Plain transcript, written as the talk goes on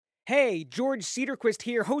Hey, George Cedarquist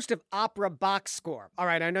here, host of Opera Box Score. All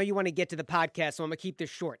right, I know you want to get to the podcast, so I'm going to keep this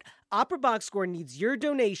short. Opera Box Score needs your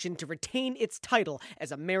donation to retain its title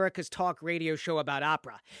as America's talk radio show about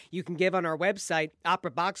opera. You can give on our website,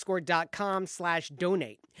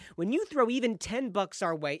 operaboxscore.com/donate. When you throw even $10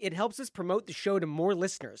 our way, it helps us promote the show to more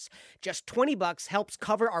listeners. Just $20 helps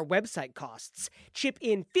cover our website costs. Chip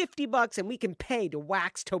in $50 and we can pay to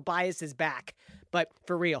wax Tobias's back. But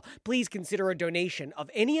for real, please consider a donation of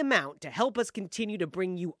any amount to help us continue to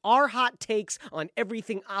bring you our hot takes on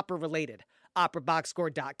everything opera-related.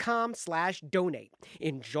 operaboxscore.com/donate.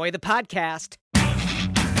 Enjoy the podcast.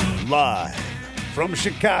 Live from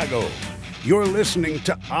Chicago, you're listening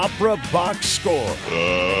to Opera Box Score. Let's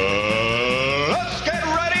get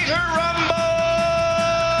ready to rumble!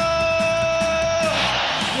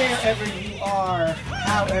 Wherever you are,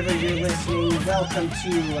 however you're listening, welcome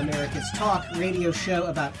to America's talk radio show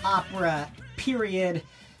about opera, period.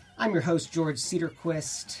 I'm your host, George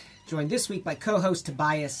Cedarquist, joined this week by co-host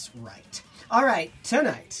Tobias Wright. All right,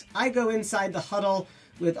 tonight, I go inside the huddle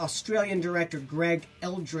with Australian director Greg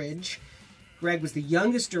Eldridge. Greg was the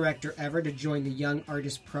youngest director ever to join the Young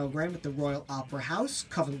Artist Program at the Royal Opera House,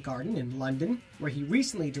 Covent Garden in London, where he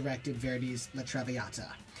recently directed Verdi's La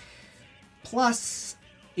Traviata. Plus,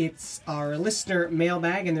 it's our listener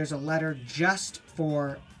mailbag, and there's a letter just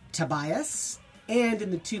for Tobias. And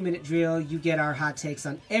in the 2-minute drill, you get our hot takes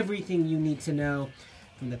on everything you need to know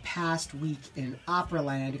from the past week in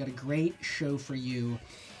Operaland. We got a great show for you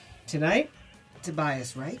tonight.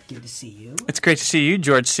 Tobias Wright, good to see you. It's great to see you,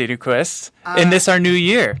 George Cedarquist. In this our new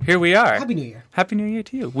year. Here we are. Happy New Year. Happy New Year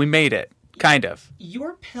to you. We made it. Kind of.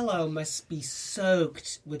 Your pillow must be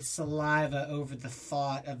soaked with saliva over the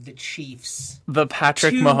thought of the Chiefs. The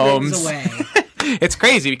Patrick 2 Mahomes. wins away. It's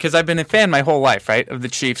crazy because I've been a fan my whole life, right, of the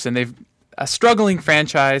Chiefs, and they've a struggling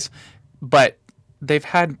franchise, but they've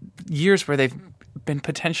had years where they've been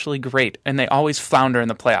potentially great, and they always flounder in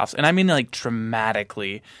the playoffs. And I mean, like,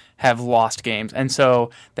 dramatically have lost games. And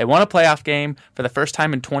so they won a playoff game for the first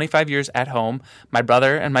time in 25 years at home. My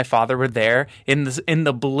brother and my father were there in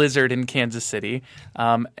the blizzard in Kansas City,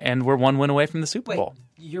 and we're 1 win away from the Super Bowl.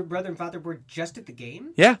 Your brother and father were just at the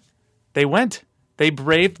game? Yeah, they went. They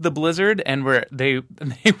braved the blizzard, and they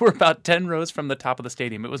were about 10 rows from the top of the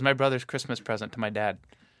stadium. It was my brother's Christmas present to my dad.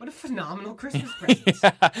 What a phenomenal Christmas present.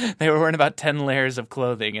 Yeah, they were wearing about 10 layers of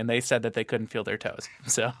clothing, and they said that they couldn't feel their toes.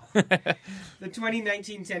 So, The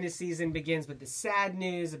 2019 tennis season begins with the sad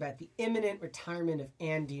news about the imminent retirement of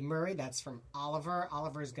Andy Murray. That's from Oliver.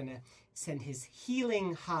 Oliver's going to send his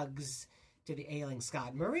healing hugs to the ailing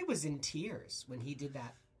Scot. Murray was in tears when he did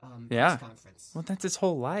that press conference. Well, that's his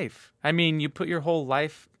whole life. I mean, you put your whole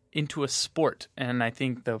life into a sport, and I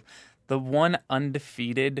think the one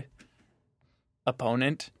undefeated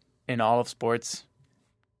opponent in all of sports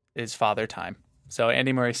is Father Time. So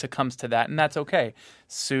Andy Murray succumbs to that, and that's okay.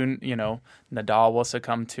 Soon, Nadal will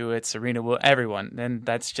succumb to it, Serena will, everyone, and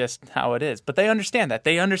that's just how it is. But they understand that.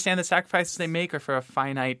 They understand the sacrifices they make are for a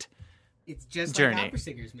finite It's just journey. like opera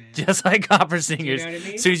singers, man. Just like opera singers. Do you know what I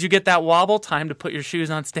mean? As soon as you get that wobble, time to put your shoes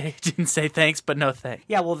on stage and say thanks, but no thanks.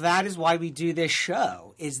 Yeah, well, that is why we do this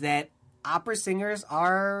show, is that opera singers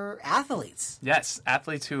are athletes. Yes,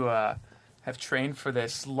 athletes who have trained for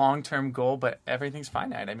this long-term goal, but everything's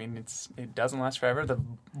finite. I mean, it doesn't last forever. The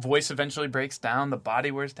voice eventually breaks down, the body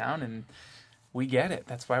wears down, and we get it.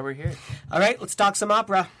 That's why we're here. All right, let's talk some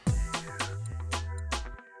opera.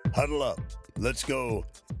 Huddle up. Let's go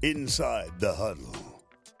inside the huddle.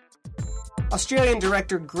 Australian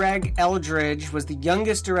director Greg Eldridge was the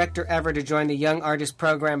youngest director ever to join the Young Artist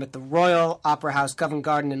Program at the Royal Opera House, Covent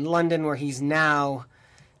Garden in London, where he's now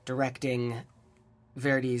directing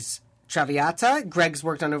Verdi's Traviata. Greg's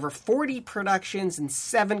worked on over 40 productions in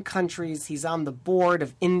 7 countries. He's on the board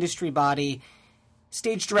of industry body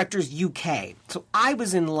Stage Directors UK. So I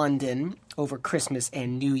was in London over Christmas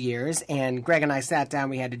and New Year's, and Greg and I sat down,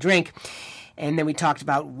 we had a drink, and then we talked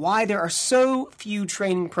about why there are so few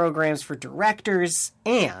training programs for directors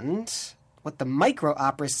and what the micro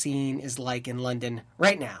opera scene is like in London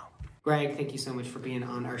right now. Greg, thank you so much for being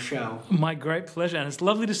on our show. My great pleasure, and it's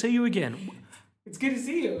lovely to see you again. It's good to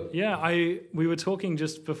see you. Yeah, we were talking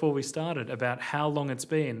just before we started about how long it's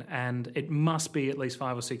been, and it must be at least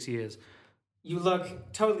 5 or 6 years. You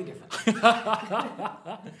look totally different.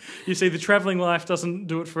 You see, the travelling life doesn't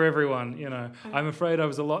do it for everyone, I'm afraid I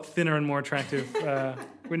was a lot thinner and more attractive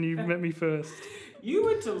when you met me first. You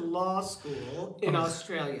went to law school in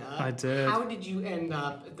Australia. I did. How did you end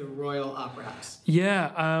up at the Royal Opera House?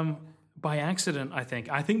 Yeah, by accident, I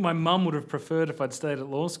think. I think my mum would have preferred if I'd stayed at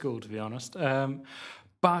law school, to be honest.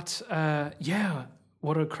 But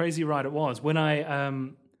what a crazy ride it was. When I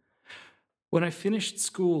When I finished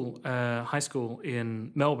school, high school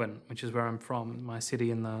in Melbourne, which is where I'm from, my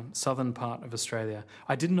city in the southern part of Australia,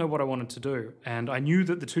 I didn't know what I wanted to do. And I knew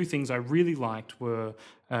that the two things I really liked were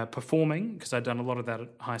performing, because I'd done a lot of that at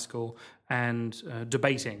high school, and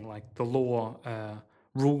debating, like the law,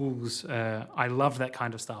 rules. I loved that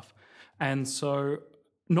kind of stuff. And so,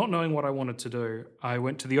 not knowing what I wanted to do, I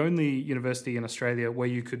went to the only university in Australia where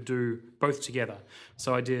you could do both together.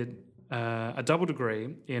 So I did a double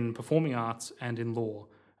degree in performing arts and in law.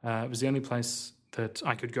 It was the only place that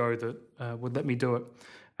I could go that would let me do it.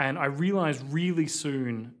 And I realised really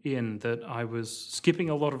soon that I was skipping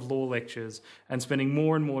a lot of law lectures and spending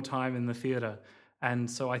more and more time in the theatre.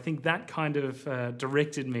 And so I think that kind of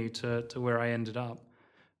directed me to where I ended up.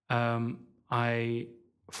 I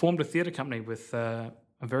formed a theatre company with a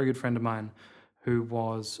very good friend of mine who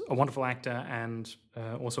was a wonderful actor and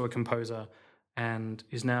also a composer, and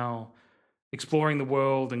is now exploring the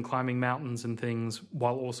world and climbing mountains and things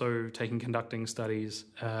while also taking conducting studies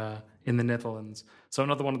in the Netherlands. So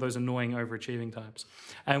another one of those annoying overachieving types.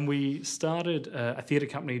 And we started a theatre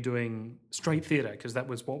company doing straight theatre because that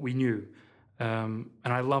was what we knew. And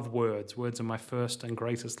I love words. Words are my first and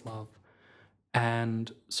greatest love.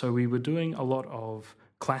 And so we were doing a lot of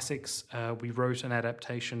classics. We wrote an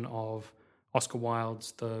adaptation of Oscar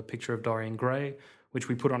Wilde's The Picture of Dorian Gray, which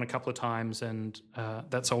we put on a couple of times, and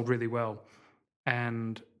that sold really well.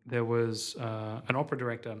 And there was an opera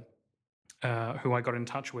director who I got in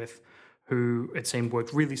touch with, who it seemed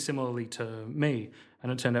worked really similarly to me.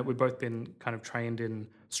 And it turned out we'd both been kind of trained in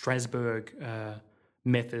Strasbourg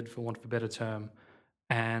method, for want of a better term.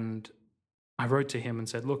 And I wrote to him and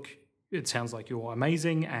said, look, it sounds like you're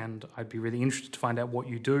amazing, and I'd be really interested to find out what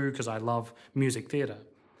you do because I love music theatre.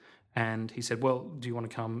 And he said, well, do you want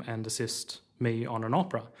to come and assist me on an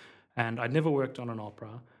opera? And I'd never worked on an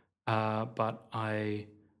opera, but I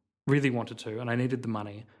really wanted to, and I needed the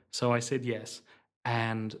money. So I said yes.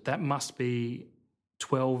 And that must be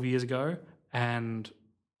 12 years ago, and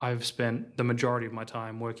I've spent the majority of my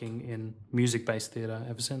time working in music-based theatre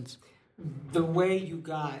ever since. The way you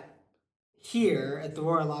got here at the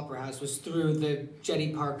Royal Opera House was through the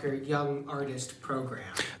Jetty Parker Young Artist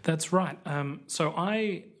Program. That's right. So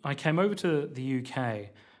I came over to the UK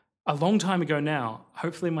a long time ago now.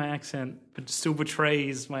 Hopefully my accent still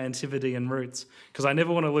betrays my nativity and roots, because I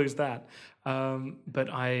never want to lose that.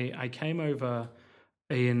 But I came over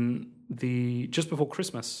in just before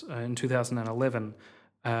Christmas in 2011.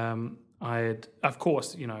 I'd, of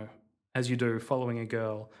course, as you do, following a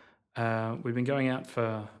girl. We'd been going out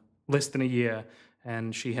for less than a year,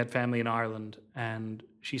 and she had family in Ireland, and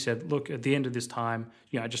she said, look, at the end of this time,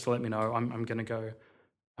 just to let me know, I'm going to go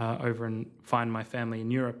over and find my family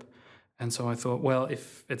in Europe. And so I thought, well,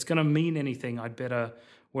 if it's going to mean anything, I'd better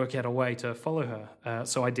work out a way to follow her.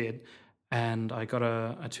 So I did, and I got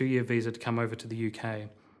a 2-year visa to come over to the UK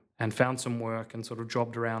and found some work and sort of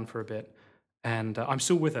jobbed around for a bit. And I'm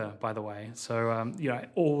still with her, by the way. So,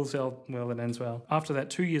 all's well that ends well. After that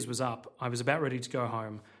 2 years was up, I was about ready to go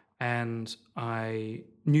home. And I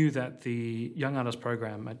knew that the Young Artist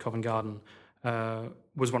Program at Covent Garden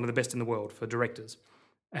was one of the best in the world for directors.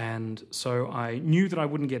 And so I knew that I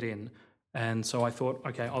wouldn't get in. And so I thought,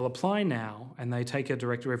 okay, I'll apply now. And they take a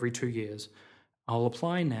director every 2 years. I'll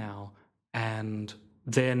apply now, and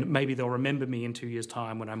then maybe they'll remember me in 2 years'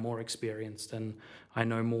 time when I'm more experienced and I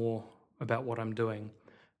know more about what I'm doing.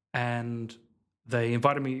 And they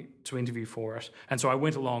invited me to interview for it. And so I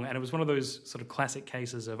went along, and it was one of those sort of classic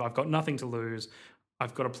cases of I've got nothing to lose.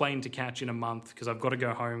 I've got a plane to catch in a month because I've got to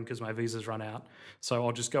go home because my visa's run out. So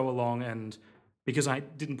I'll just go along, and because I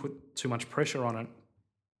didn't put too much pressure on it,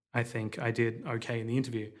 I think I did okay in the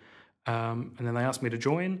interview. And then they asked me to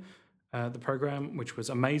join the program, which was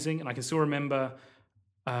amazing. And I can still remember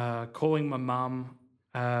calling my mum,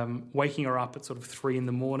 waking her up at sort of 3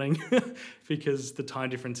 a.m. because the time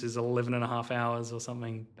difference is 11 and a half hours or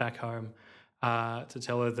something back home, to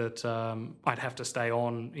tell her that I'd have to stay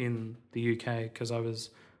on in the UK because I was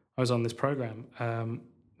on this program. And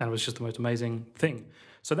it was just the most amazing thing.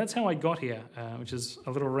 So that's how I got here, which is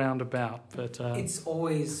a little roundabout. But it's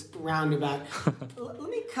always roundabout.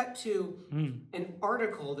 Let me cut to an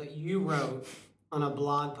article that you wrote on a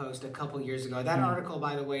blog post a couple years ago. That article,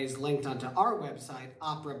 by the way, is linked onto our website,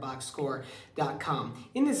 operaboxscore.com.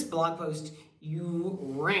 In this blog post, you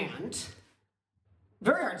rant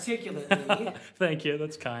very articulately. Thank you,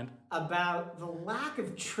 that's kind. About the lack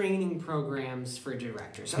of training programs for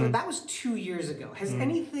directors. So that was 2 years ago. Has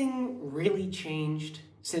anything really changed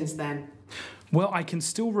since then? Well, I can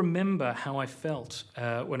still remember how I felt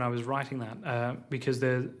when I was writing that, because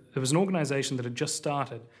there was an organisation that had just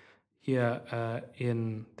started here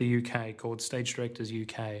in the UK called Stage Directors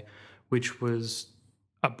UK, which was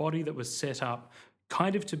a body that was set up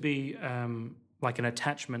kind of to be like an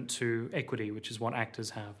attachment to Equity, which is what actors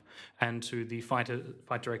have, and to the Fight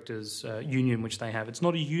Directors Union, which they have. It's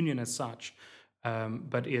not a union as such,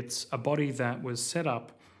 but it's a body that was set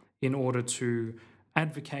up in order to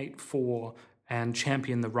advocate for and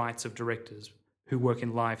champion the rights of directors who work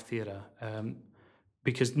in live theatre,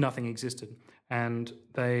 because nothing existed. And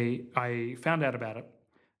I found out about it,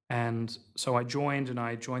 and so I joined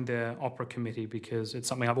their opera committee because it's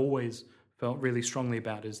something I've always felt really strongly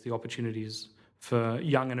about, is the opportunities for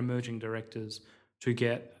young and emerging directors to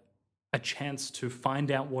get a chance to find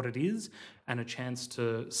out what it is and a chance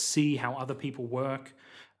to see how other people work.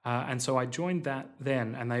 And so I joined that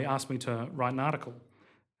then, and they asked me to write an article.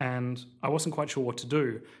 And I wasn't quite sure what to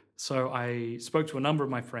do. So I spoke to a number of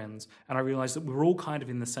my friends, and I realised that we were all kind of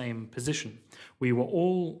in the same position. We were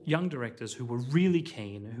all young directors who were really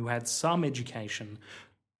keen, who had some education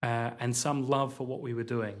and some love for what we were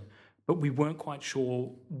doing. But we weren't quite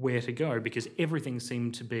sure where to go because everything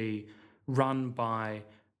seemed to be run by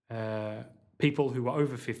people who were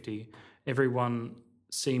over 50. Everyone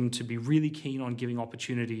seemed to be really keen on giving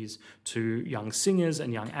opportunities to young singers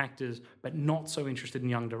and young actors, but not so interested in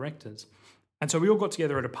young directors. And so we all got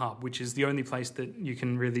together at a pub, which is the only place that you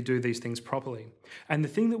can really do these things properly. And the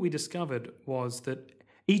thing that we discovered was that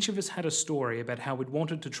each of us had a story about how we'd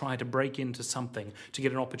wanted to try to break into something, to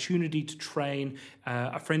get an opportunity to train.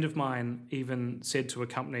 A friend of mine even said to a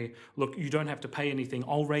company, look, you don't have to pay anything,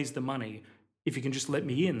 I'll raise the money if you can just let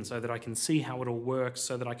me in so that I can see how it all works,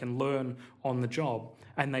 so that I can learn on the job.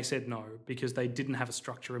 And they said no, because they didn't have a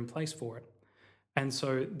structure in place for it. And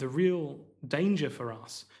so the real danger for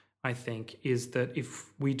us, I think, is that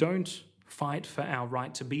if we don't fight for our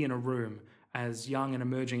right to be in a room as young and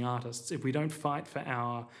emerging artists, if we don't fight for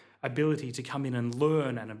our ability to come in and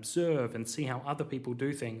learn and observe and see how other people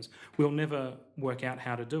do things, we'll never work out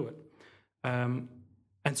how to do it. And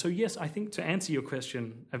so, yes, I think to answer your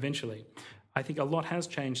question eventually, I think a lot has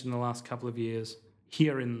changed in the last couple of years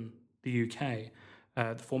here in the UK.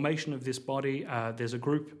 The formation of this body, there's a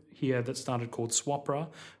group here that started called SWOPRA,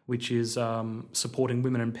 which is supporting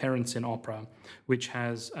women and parents in opera, which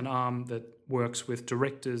has an arm that works with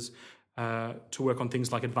directors to work on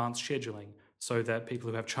things like advanced scheduling, so that people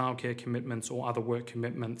who have childcare commitments or other work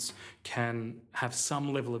commitments can have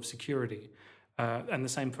some level of security. And the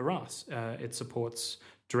same for us. It supports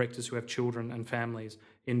directors who have children and families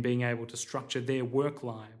in being able to structure their work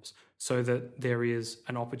lives so that there is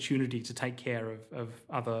an opportunity to take care of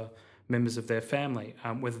other members of their family,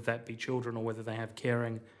 whether that be children or whether they have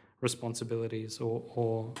caring responsibilities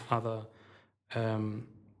or other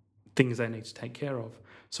things they need to take care of.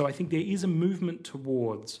 So I think there is a movement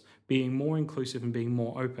towards being more inclusive and being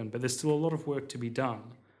more open, but there's still a lot of work to be done,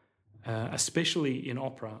 especially in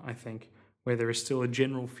opera, I think, where there is still a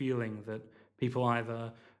general feeling that people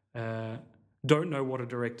either don't know what a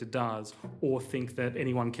director does or think that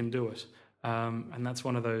anyone can do it. And that's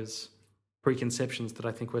one of those preconceptions that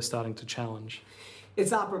I think we're starting to challenge.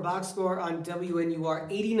 It's Opera Box Score on WNUR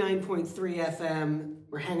 89.3 FM.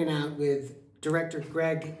 We're hanging out with director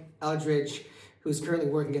Greg Eldridge, who's currently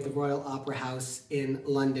working at the Royal Opera House in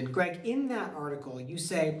London. Greg, in that article, you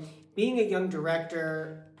say being a young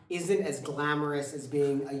director isn't as glamorous as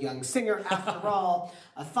being a young singer. After all,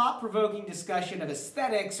 a thought-provoking discussion of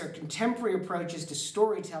aesthetics or contemporary approaches to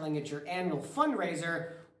storytelling at your annual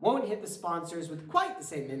fundraiser won't hit the sponsors with quite the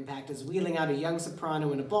same impact as wheeling out a young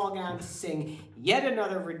soprano in a ball gown to sing yet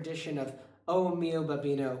another rendition of O Mio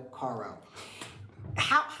Babino Caro.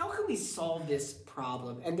 How can we solve this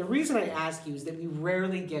problem? And the reason I ask you is that we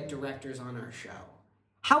rarely get directors on our show.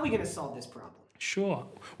 How are we going to solve this problem? Sure.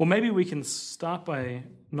 Well, maybe we can start by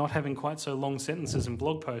not having quite so long sentences in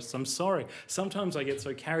blog posts. I'm sorry. Sometimes I get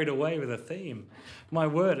so carried away with a theme. My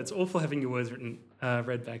word, it's awful having your words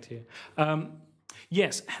read back to you.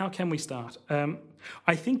 Yes, how can we start?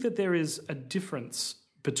 I think that there is a difference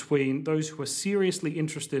between those who are seriously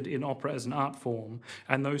interested in opera as an art form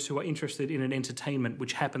and those who are interested in an entertainment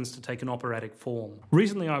which happens to take an operatic form.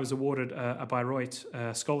 Recently, I was awarded a Bayreuth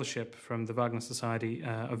scholarship from the Wagner Society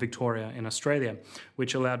of Victoria in Australia,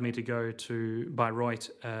 which allowed me to go to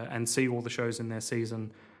Bayreuth and see all the shows in their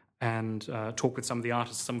season and talk with some of the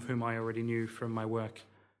artists, some of whom I already knew from my work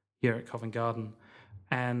here at Covent Garden.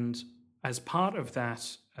 And as part of that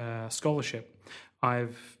scholarship,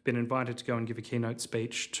 I've been invited to go and give a keynote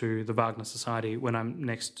speech to the Wagner Society when I'm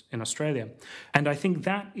next in Australia. And I think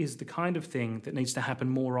that is the kind of thing that needs to happen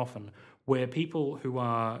more often, where people who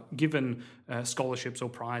are given scholarships or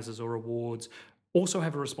prizes or awards also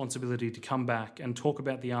have a responsibility to come back and talk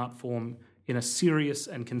about the art form in a serious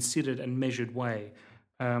and considered and measured way.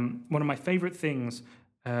 One of my favourite things,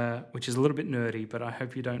 which is a little bit nerdy, but I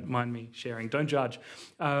hope you don't mind me sharing, don't judge.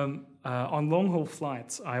 On long-haul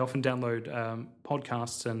flights, I often download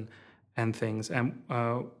podcasts and things, and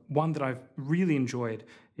one that I've really enjoyed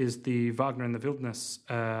is the Wagner in the Wilderness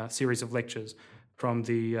series of lectures from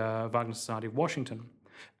the Wagner Society of Washington,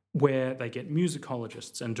 where they get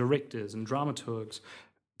musicologists and directors and dramaturgs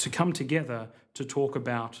to come together to talk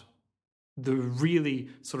about the really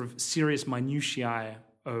sort of serious minutiae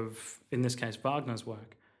of, in this case, Wagner's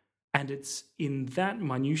work. And it's in that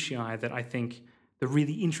minutiae that I think the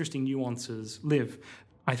really interesting nuances live.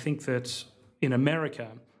 I think that in America,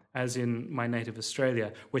 as in my native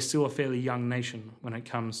Australia, we're still a fairly young nation when it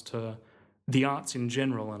comes to the arts in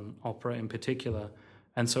general and opera in particular.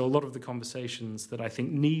 And so a lot of the conversations that I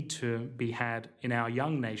think need to be had in our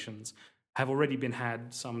young nations have already been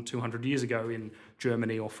had some 200 years ago in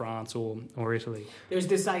Germany or France or Italy. There's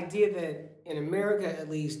this idea that in America, at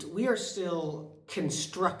least, we are still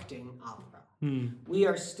constructing opera. We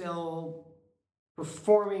are still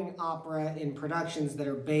performing opera in productions that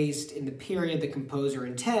are based in the period the composer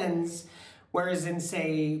intends, whereas in,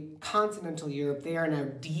 say, continental Europe, they are now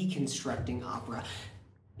deconstructing opera.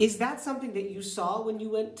 Is that something that you saw when you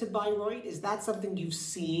went to Bayreuth? Is that something you've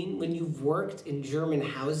seen when you've worked in German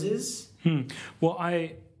houses? Well,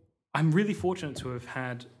 I'm really fortunate to have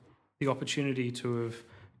had the opportunity to have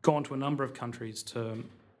gone to a number of countries to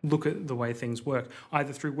look at the way things work,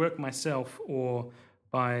 either through work myself or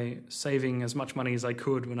by saving as much money as I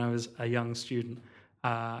could when I was a young student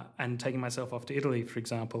and taking myself off to Italy, for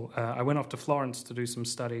example. I went off to Florence to do some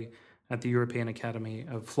study at the European Academy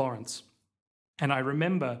of Florence. And I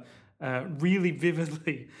remember really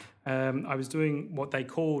vividly, I was doing what they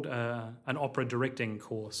called an opera directing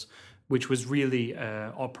course, which was really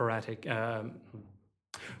operatic,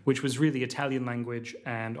 which was really Italian language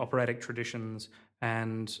and operatic traditions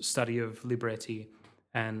and study of libretti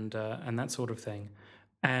and that sort of thing.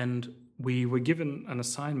 And we were given an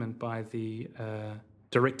assignment by the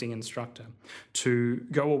directing instructor to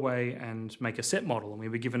go away and make a set model. And we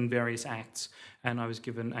were given various acts, and I was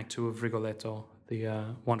given Act 2 of Rigoletto, the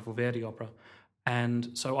wonderful Verdi opera. And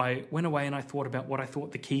so I went away and I thought about what I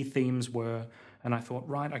thought the key themes were. And I thought,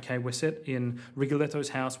 right, okay, we're set in Rigoletto's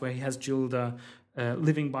house where he has Gilda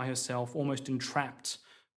living by herself, almost entrapped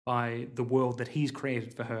by the world that he's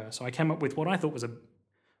created for her. So I came up with what I thought was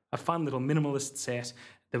a fun little minimalist set.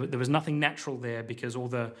 There was nothing natural there because all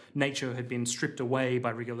the nature had been stripped away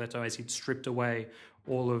by Rigoletto as he'd stripped away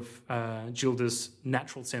all of Gilda's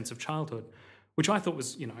natural sense of childhood, which I thought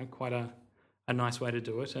was, quite a nice way to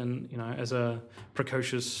do it. And, as a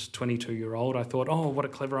precocious 22-year-old, I thought, oh, what a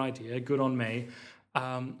clever idea, good on me.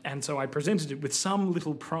 And so I presented it with some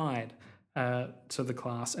little pride to the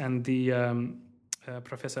class, and the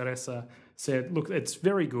professoressa said, look, it's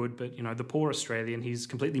very good, but, the poor Australian, he's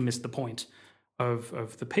completely missed the point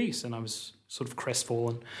of the piece. And I was sort of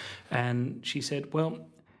crestfallen. And she said, well,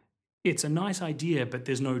 it's a nice idea, but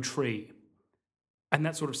there's no tree. And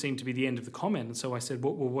that sort of seemed to be the end of the comment. And so I said,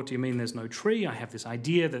 well, what do you mean there's no tree? I have this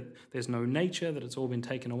idea that there's no nature, that it's all been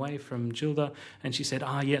taken away from Gilda. And she said,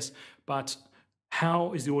 yes, but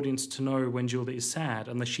how is the audience to know when Gilda is sad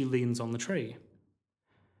unless she leans on the tree?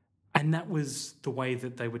 And that was the way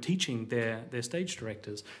that they were teaching their stage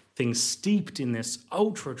directors, things steeped in this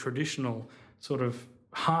ultra-traditional sort of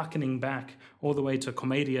hearkening back all the way to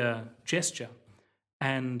commedia gesture.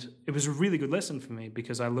 And it was a really good lesson for me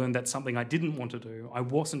because I learned that's something I didn't want to do. I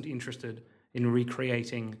wasn't interested in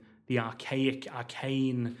recreating the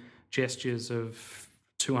arcane gestures of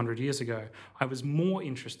 200 years ago. I was more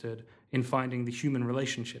interested in finding the human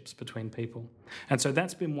relationships between people. And so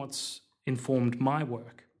that's been what's informed my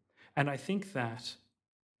work. And I think that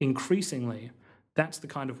increasingly, that's the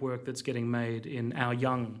kind of work that's getting made in our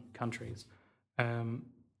young countries.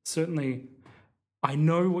 Certainly, I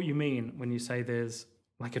know what you mean when you say there's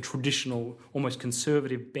like a traditional, almost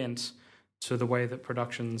conservative bent to the way that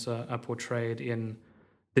productions are portrayed in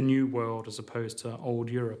the New World as opposed to old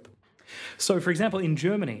Europe. So, for example, in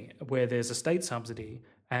Germany, where there's a state subsidy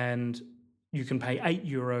and you can pay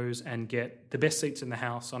 €8 and get the best seats in the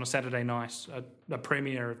house on a Saturday night, a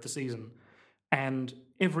premiere of the season, and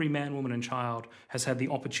every man, woman and child has had the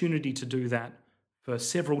opportunity to do that for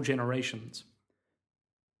several generations.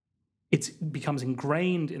 It becomes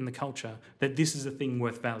ingrained in the culture that this is a thing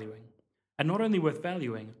worth valuing. And not only worth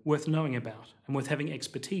valuing, worth knowing about and worth having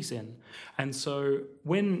expertise in. And so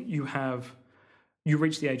when you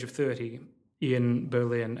reach the age of 30 in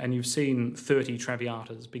Berlin and you've seen 30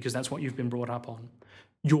 Traviatas, because that's what you've been brought up on,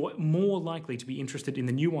 you're more likely to be interested in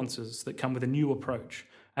the nuances that come with a new approach,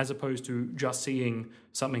 as opposed to just seeing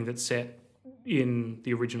something that's set in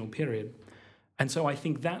the original period. And so I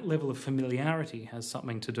think that level of familiarity has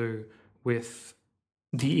something to do with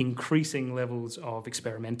the increasing levels of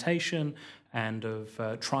experimentation and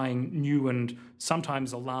of trying new and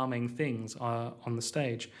sometimes alarming things on the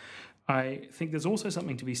stage. I think there's also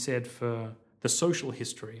something to be said for the social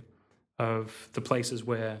history of the places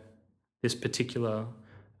where this particular,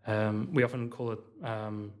 we often call it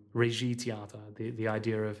Regietheater, the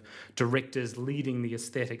idea of directors leading the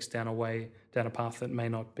aesthetics down a path that may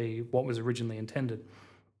not be what was originally intended.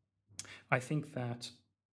 I think that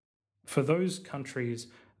for those countries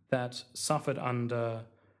that suffered under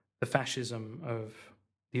the fascism of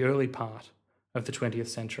the early part of the 20th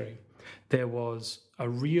century, there was a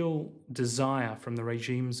real desire from the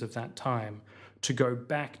regimes of that time to go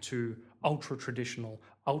back to ultra-traditional,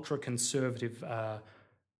 ultra-conservative,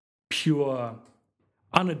 pure,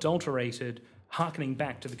 unadulterated, harkening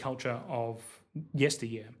back to the culture of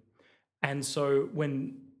yesteryear. And so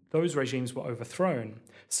when those regimes were overthrown,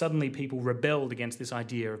 suddenly people rebelled against this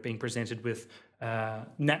idea of being presented with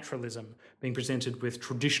naturalism, being presented with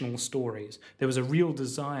traditional stories. There was a real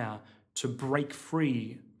desire to break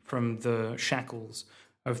free from the shackles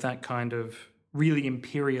of that kind of really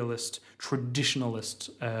imperialist, traditionalist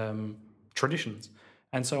traditions.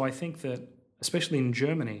 And so I think that, especially in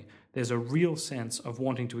Germany, there's a real sense of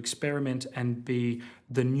wanting to experiment and be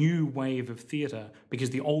the new wave of theatre, because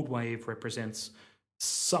the old wave represents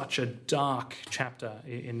such a dark chapter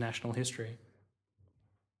in national history.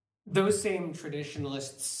 Those same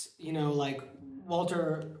traditionalists, like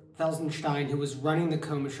Walter Felsenstein, who was running the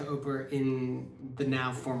Komische Oper in the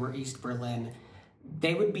now former East Berlin,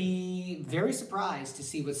 they would be very surprised to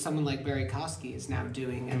see what someone like Barry Kosky is now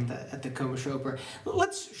doing at the Komische Oper.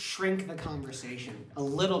 Let's shrink the conversation a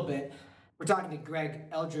little bit. We're talking to Greg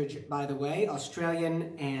Eldridge, by the way,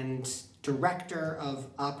 Australian and director of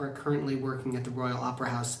opera, currently working at the Royal Opera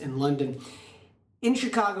House in London. In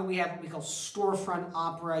Chicago, we have what we call storefront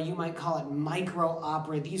opera. You might call it micro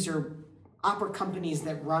opera. These are opera companies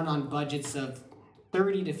that run on budgets of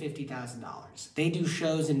 $30,000 to $50,000. They do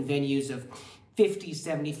shows in venues of 50,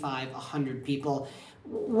 75, 100 people.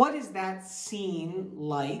 What is that scene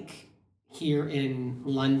like here in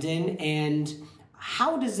London, and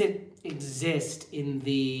how does it exist in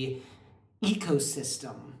the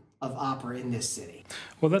ecosystem of opera in this city?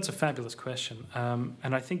 Well, that's a fabulous question.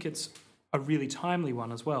 And I think it's a really timely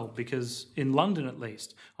one as well, because in London, at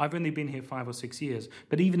least, I've only been here 5 or 6 years,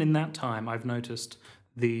 but even in that time, I've noticed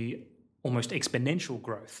the almost exponential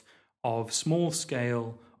growth of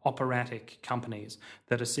small-scale operatic companies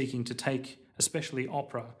that are seeking to take, especially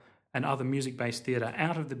opera and other music-based theatre,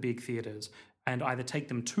 out of the big theatres and either take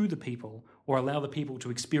them to the people or allow the people to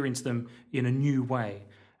experience them in a new way.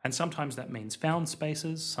 And sometimes that means found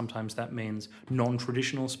spaces, sometimes that means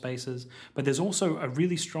non-traditional spaces, but there's also a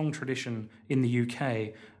really strong tradition in the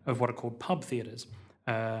UK of what are called pub theatres,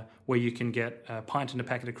 where you can get a pint and a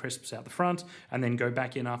packet of crisps out the front and then go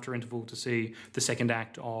back in after interval to see the second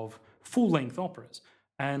act of full-length operas.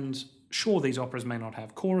 And sure, these operas may not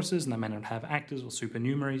have choruses and they may not have actors or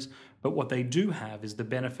supernumeraries, but what they do have is the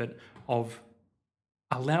benefit of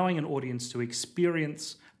allowing an audience to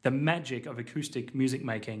experience the magic of acoustic music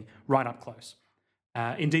making right up close.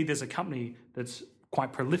 Indeed, there's a company that's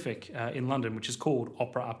quite prolific in London, which is called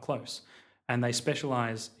Opera Up Close, and they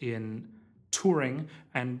specialise in touring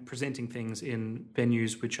and presenting things in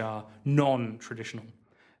venues which are non-traditional,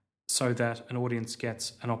 so that an audience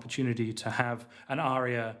gets an opportunity to have an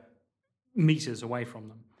aria meters away from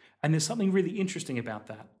them. And there's something really interesting about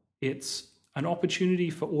that. It's an opportunity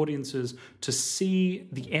for audiences to see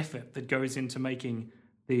the effort that goes into making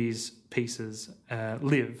these pieces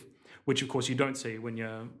live, which of course you don't see when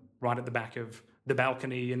you're right at the back of the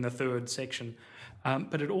balcony in the third section.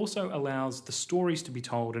 But it also allows the stories to be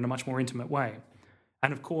told in a much more intimate way.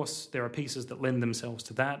 And of course, there are pieces that lend themselves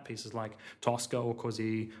to that, pieces like Tosca or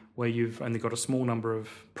Così, where you've only got a small number of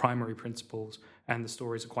primary principals and the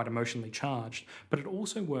stories are quite emotionally charged. But it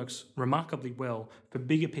also works remarkably well for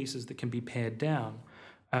bigger pieces that can be pared down.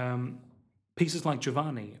 Pieces like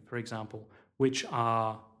Giovanni, for example, which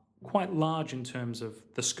are quite large in terms of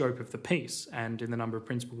the scope of the piece and in the number of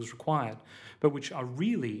principals required, but which are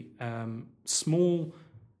really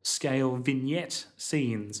small-scale vignette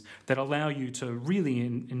scenes that allow you to really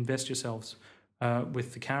invest yourselves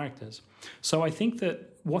with the characters. So I think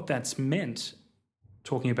that what that's meant,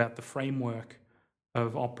 talking about the framework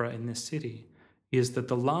of opera in this city, is that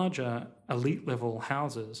the larger elite-level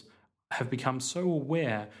houses have become so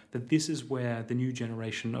aware that this is where the new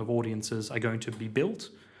generation of audiences are going to be built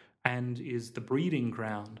and is the breeding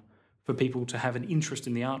ground for people to have an interest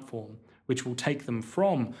in the art form, which will take them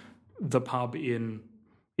from the pub in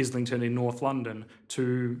Islington in North London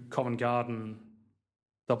to Covent Garden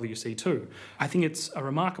WC2. I think it's a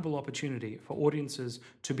remarkable opportunity for audiences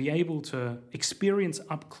to be able to experience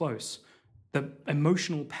up close the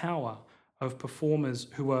emotional power of performers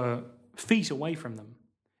who are feet away from them,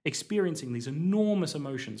 experiencing these enormous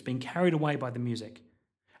emotions, being carried away by the music,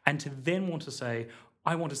 and to then want to say,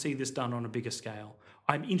 I want to see this done on a bigger scale.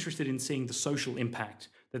 I'm interested in seeing the social impact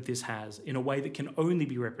that this has in a way that can only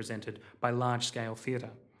be represented by large-scale theatre.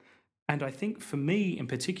 And I think for me in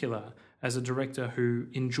particular, as a director who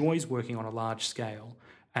enjoys working on a large scale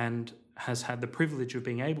and has had the privilege of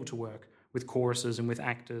being able to work with choruses and with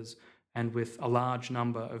actors and with a large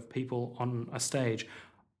number of people on a stage,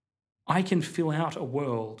 I can fill out a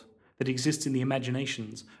world that exists in the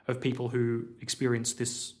imaginations of people who experience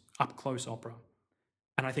this up-close opera.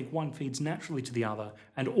 And I think one feeds naturally to the other,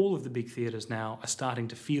 and all of the big theatres now are starting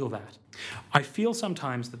to feel that. I feel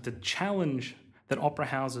sometimes that the challenge that opera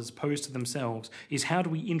houses pose to themselves is how do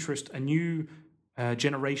we interest a new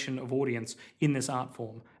generation of audience in this art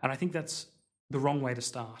form? And I think that's the wrong way to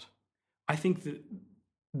start. I think that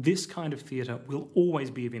this kind of theatre will always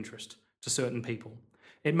be of interest to certain people.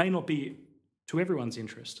 It may not be to everyone's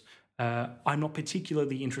interest. I'm not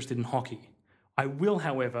particularly interested in hockey. I will,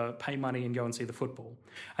 however, pay money and go and see the football.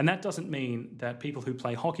 And that doesn't mean that people who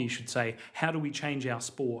play hockey should say, how do we change our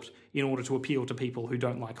sport in order to appeal to people who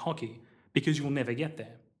don't like hockey? Because you'll never get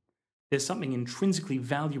there. There's something intrinsically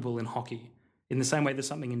valuable in hockey, in the same way there's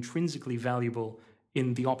something intrinsically valuable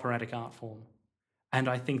in the operatic art form. And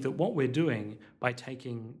I think that what we're doing by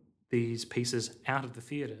taking these pieces out of the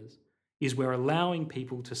theatres is we're allowing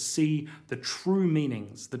people to see the true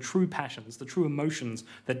meanings, the true passions, the true emotions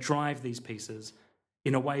that drive these pieces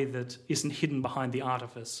in a way that isn't hidden behind the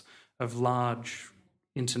artifice of large,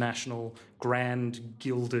 international, grand,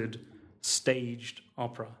 gilded, staged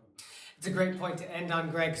opera. It's a great point to end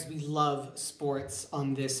on, Greg, because we love sports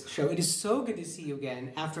on this show. It is so good to see you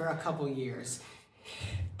again after a couple years.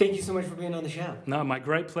 Thank you so much for being on the show. No, my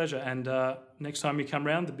great pleasure. And next time you come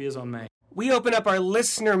round, the beer's on me. We open up our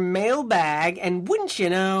listener mailbag, and wouldn't you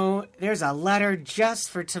know, there's a letter just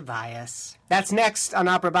for Tobias. That's next on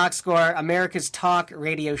Opera Box Score, America's talk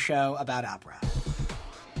radio show about opera.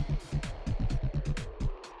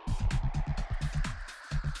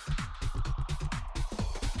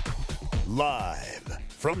 Live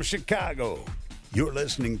from Chicago, you're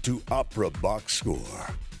listening to Opera Box Score.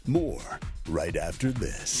 More right after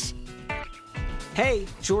this. Hey,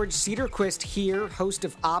 George Cedarquist here, host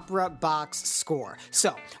of Opera Box Score.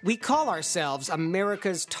 So, we call ourselves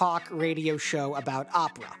America's talk radio show about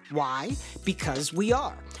opera. Why? Because we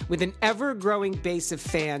are. With an ever-growing base of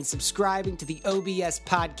fans subscribing to the OBS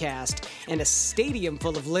podcast and a stadium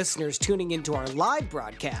full of listeners tuning into our live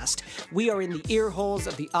broadcast, we are in the ear holes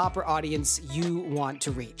of the opera audience you want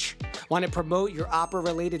to reach. Want to promote your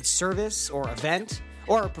opera-related service or event?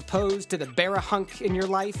 Or propose to the Barahunk in your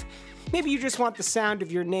life? Maybe you just want the sound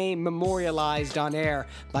of your name memorialized on air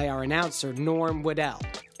by our announcer, Norm Waddell.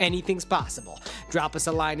 Anything's possible. Drop us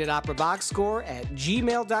a line at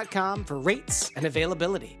operaboxscore@gmail.com for rates and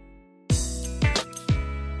availability.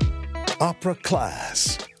 Opera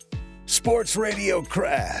Class. Sports Radio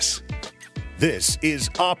Crass. This is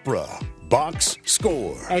Opera Box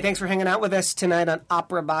Score. Hey, thanks for hanging out with us tonight on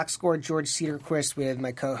Opera Box Score. George Cedarquist with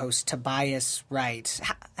my co-host Tobias Wright.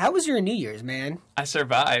 How was your New Year's, man? I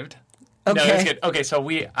survived. Okay. No, it was good. Okay, so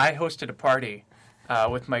I hosted a party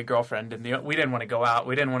with my girlfriend, and we didn't want to go out.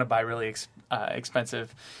 We didn't want to buy really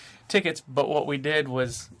expensive tickets, but what we did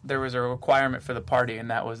was there was a requirement for the party,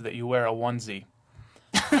 and that was that you wear a onesie.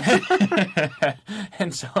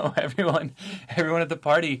 And so everyone at the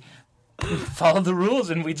party followed the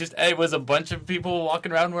rules, and it was a bunch of people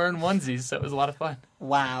walking around wearing onesies, so it was a lot of fun.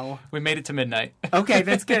 Wow. We made it to midnight. Okay,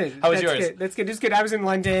 that's good. How was yours? That's good. It's good. I was in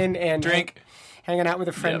London and hanging out with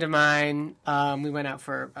a friend of mine. We went out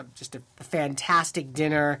for just a fantastic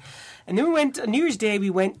dinner, and then we went on New Year's Day. We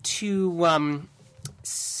went to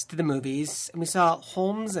the movies, and we saw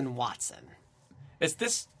Holmes and Watson. Is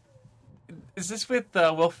this with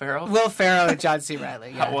Will Ferrell? Will Ferrell and John C.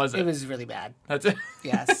 Reilly. Yeah. How was it? It was really bad. That's it.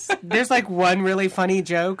 Yes. There's like one really funny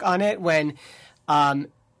joke on it when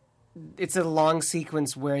it's a long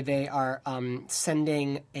sequence where they are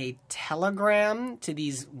sending a telegram to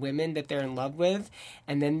these women that they're in love with,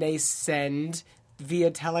 and then they send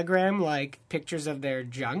via telegram like pictures of their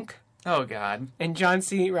junk. Oh, God. And John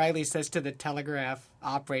C. Reilly says to the telegraph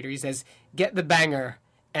operator, he says, "Get the banger,"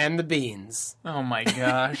 and the beans. Oh my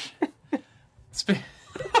gosh.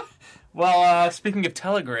 Well, speaking of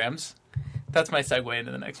telegrams, that's my segue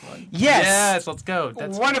into the next one. Yes, let's go.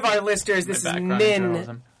 That's one of our listeners. This is background in Min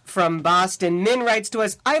journalism. from Boston. Min writes to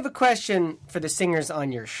us, I have a question for the singers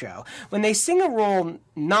on your show. When they sing a role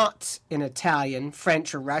not in Italian,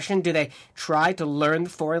 French, or Russian, do they try to learn the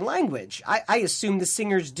foreign language? I assume the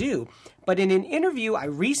singers do. But in an interview I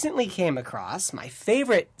recently came across, my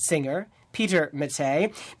favorite singer, Peter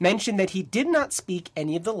Mattei, mentioned that he did not speak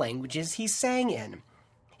any of the languages he sang in.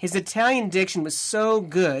 His Italian diction was so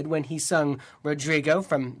good when he sung Rodrigo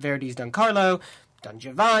from Verdi's Don Carlo, Don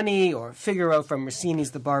Giovanni, or Figaro from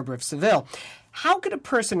Rossini's The Barber of Seville. How could a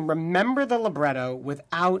person remember the libretto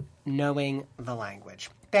without knowing the language?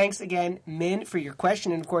 Thanks again, Min, for your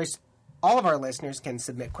question. And of course, all of our listeners can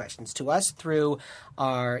submit questions to us through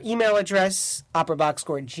our email address,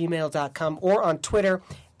 operaboxscore@gmail.com, or on Twitter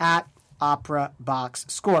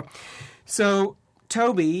 @operaboxscore. So,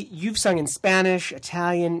 Toby, you've sung in Spanish,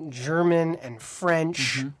 Italian, German, and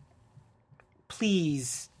French. Mm-hmm.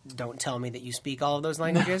 Please don't tell me that you speak all of those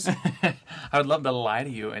languages. I would love to lie to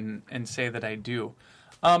you and say that I do.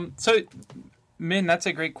 So, Min, that's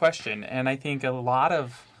a great question. And I think a lot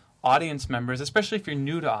of audience members, especially if you're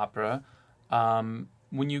new to opera,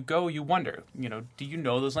 when you go, you wonder, do you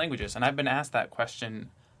know those languages? And I've been asked that question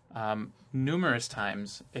numerous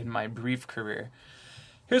times in my brief career.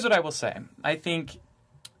 Here's what I will say. I think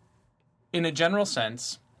in a general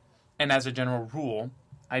sense, and as a general rule,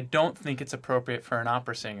 I don't think it's appropriate for an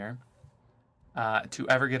opera singer to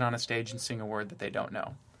ever get on a stage and sing a word that they don't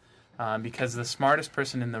know. Because the smartest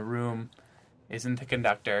person in the room isn't the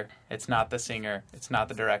conductor, it's not the singer, it's not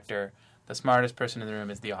the director. The smartest person in the room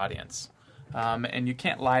is the audience. And you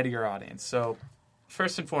can't lie to your audience. So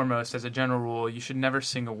first and foremost, as a general rule, you should never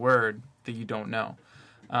sing a word that you don't know.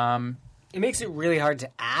 It makes it really hard to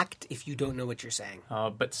act if you don't know what you're saying.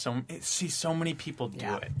 But so many people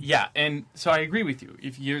do it. Yeah, and so I agree with you.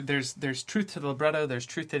 If there's truth to the libretto, there's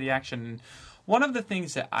truth to the action. One of the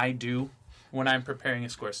things that I do when I'm preparing a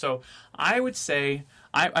score, so I would say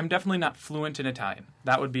I'm definitely not fluent in Italian.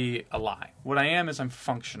 That would be a lie. What I am is I'm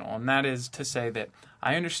functional, and that is to say that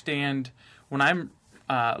I understand when I'm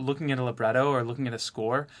looking at a libretto or looking at a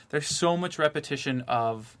score, there's so much repetition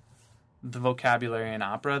of the vocabulary in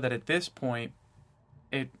opera that at this point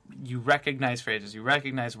you recognize phrases, you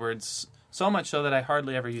recognize words, so much so that I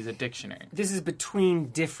hardly ever use a dictionary. This is between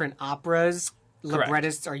different operas. Correct.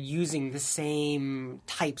 Librettists are using the same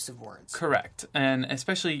types of words. Correct. And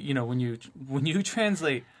especially, when you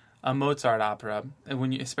translate a Mozart opera,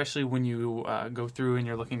 and especially when you go through and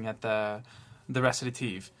you're looking at the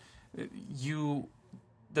recitative,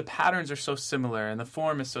 the patterns are so similar and the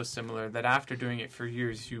form is so similar that after doing it for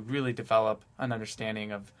years, you really develop an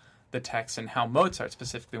understanding of the text and how Mozart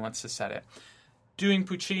specifically wants to set it. Doing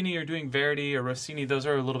Puccini or doing Verdi or Rossini, those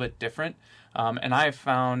are a little bit different. And I have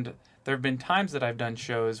found there have been times that I've done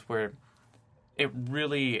shows where it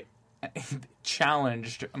really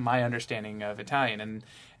challenged my understanding of Italian.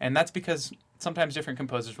 And that's because sometimes different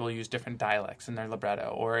composers will use different dialects in their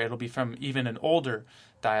libretto, or it'll be from even an older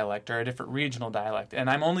dialect or a different regional dialect. And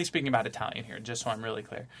I'm only speaking about Italian here, just so I'm really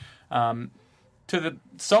clear.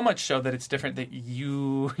 So much so that it's different that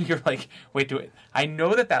you're like, wait, I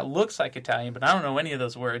know that looks like Italian, but I don't know any of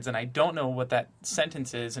those words, and I don't know what that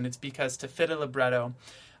sentence is, and it's because to fit a libretto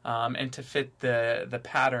and to fit the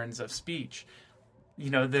patterns of speech,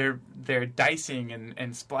 they're dicing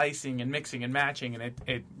and splicing and mixing and matching, and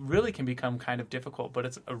it really can become kind of difficult, but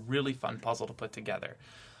it's a really fun puzzle to put together.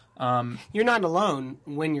 You're not alone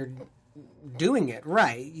when you're doing it,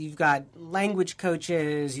 right? You've got language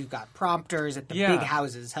coaches, you've got prompters at the big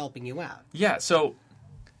houses helping you out. Yeah, so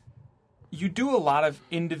you do a lot of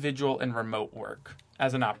individual and remote work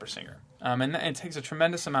as an opera singer. And it takes a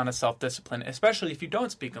tremendous amount of self-discipline, especially if you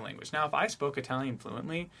don't speak a language. Now, if I spoke Italian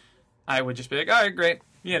fluently, I would just be like, all right, great,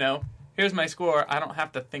 here's my score. I don't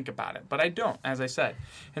have to think about it. But I don't, as I said.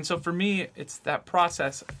 And so for me, it's that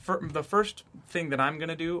process. The first thing that I'm going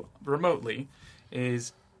to do remotely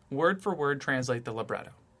is word for word translate the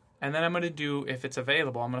libretto. And then I'm going to do, if it's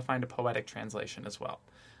available, I'm going to find a poetic translation as well.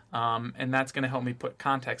 And that's going to help me put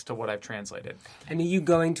context to what I've translated. And are you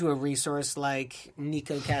going to a resource like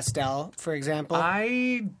Nico Castel, for example?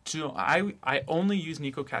 I only use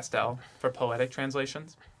Nico Castel for poetic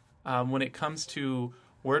translations. When it comes to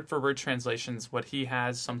word-for-word translations, what he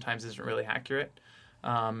has sometimes isn't really accurate.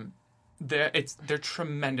 They're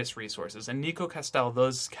tremendous resources. And Nico Castel,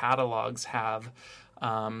 those catalogs have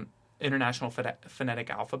International Phonetic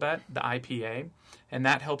Alphabet, the IPA, and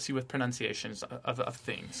that helps you with pronunciations of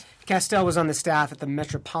things. Castel was on the staff at the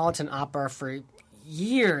Metropolitan Opera for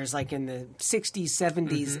years, like in the 60s,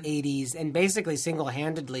 70s, 80s, and basically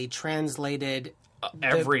single-handedly translated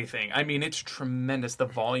everything. I mean, it's tremendous, the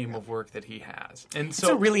volume of work that he has. And so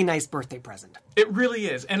it's a really nice birthday present. It really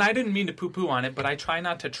is. And I didn't mean to poo-poo on it, but I try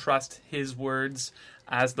not to trust his words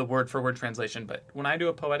as the word-for-word translation. But when I do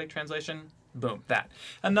a poetic translation, boom, that.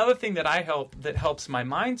 Another thing that helps my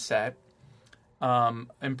mindset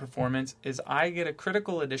in performance is I get a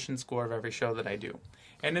critical edition score of every show that I do.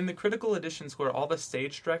 And in the critical edition score, all the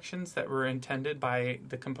stage directions that were intended by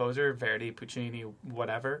the composer, Verdi, Puccini,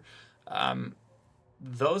 whatever,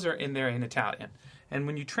 those are in there in Italian. And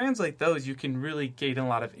when you translate those, you can really gain a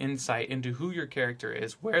lot of insight into who your character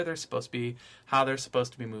is, where they're supposed to be, how they're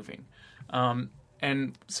supposed to be moving.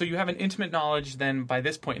 And so you have an intimate knowledge then by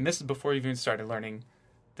this point, and this is before you've even started learning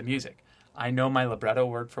the music. I know my libretto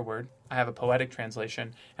word for word. I have a poetic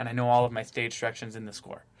translation, and I know all of my stage directions in the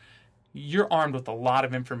score. You're armed with a lot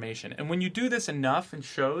of information. And when you do this enough in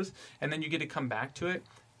shows, and then you get to come back to it,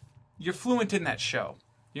 you're fluent in that show.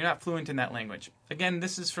 You're not fluent in that language. Again,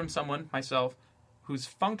 this is from someone, myself, who's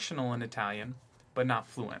functional in Italian, but not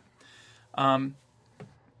fluent. Now,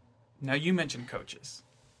 you mentioned coaches.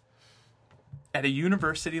 At a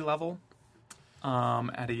university level,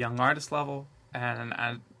 at a young artist level, and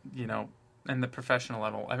at, and the professional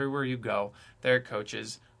level, everywhere you go, there are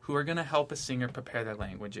coaches who are going to help a singer prepare their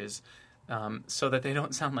languages so that they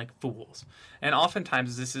don't sound like fools. And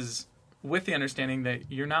oftentimes this is with the understanding that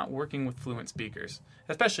you're not working with fluent speakers,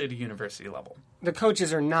 especially at a university level. The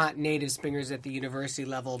coaches are not native speakers at the university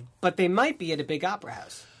level, but they might be at a big opera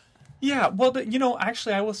house. Yeah, well,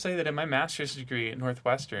 actually, I will say that in my master's degree at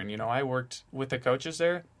Northwestern, I worked with the coaches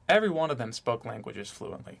there. Every one of them spoke languages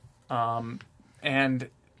fluently. And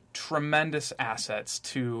tremendous assets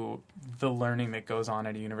to the learning that goes on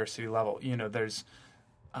at a university level. There's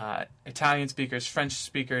Italian speakers, French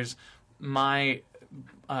speakers. One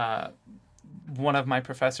of my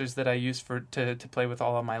professors that I used to play with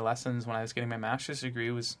all of my lessons when I was getting my master's degree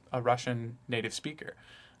was a Russian native speaker.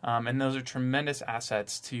 And those are tremendous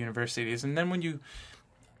assets to universities. And then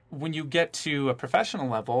when you get to a professional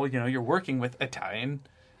level, you're working with Italian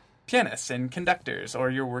pianists and conductors, or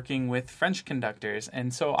you're working with French conductors.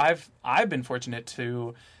 And so I've been fortunate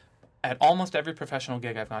to, at almost every professional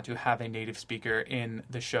gig I've gone to, have a native speaker in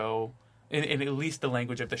the show, in at least the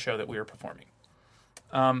language of the show that we were performing.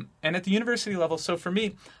 And at the university level, so for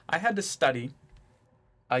me, I had to study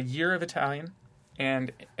a year of Italian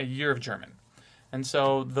and a year of German. And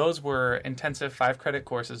so those were intensive 5-credit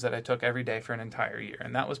courses that I took every day for an entire year.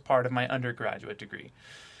 And that was part of my undergraduate degree.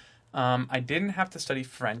 I didn't have to study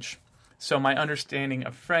French, so my understanding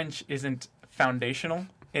of French isn't foundational.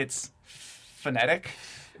 It's phonetic,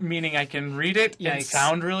 meaning I can read it and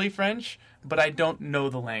sound really French, but I don't know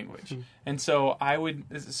the language. And so when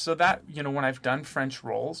I've done French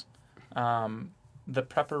roles, the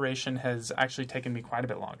preparation has actually taken me quite a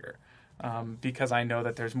bit longer, because I know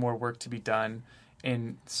that there's more work to be done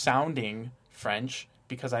in sounding French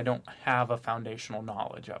because I don't have a foundational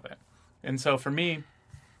knowledge of it. And so for me,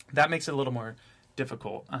 that makes it a little more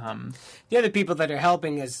difficult. The other people that are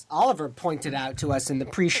helping, as Oliver pointed out to us in the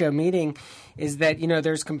pre-show meeting, is that,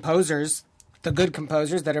 there's composers, the good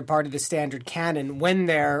composers that are part of the standard canon. When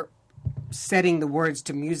they're setting the words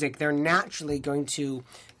to music, they're naturally going to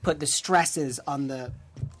put the stresses on the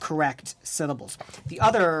correct syllables. The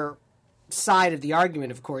other side of the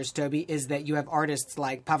argument, of course, Toby, is that you have artists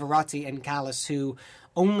like Pavarotti and Callas who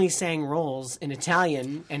only sang roles in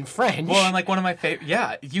Italian and French. Well, and like one of my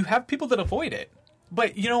favorite, you have people that avoid it.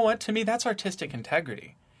 But you know what? To me, that's artistic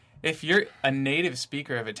integrity. If you're a native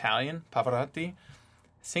speaker of Italian, Pavarotti,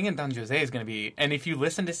 singing Don José is going to be... And if you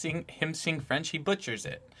listen to him sing French, he butchers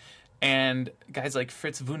it. And guys like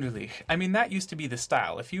Fritz Wunderlich, I mean, that used to be the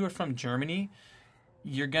style. If you were from Germany,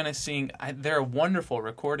 you're going to sing... there are wonderful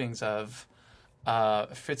recordings of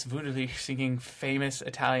Fritz Wunderlich singing famous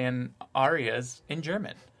Italian arias in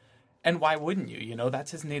German. And why wouldn't you?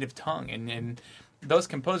 That's his native tongue. And those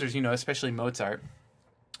composers, especially Mozart,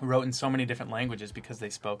 wrote in so many different languages because they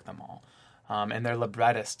spoke them all. And their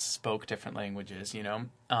librettists spoke different languages, You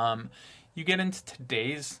get into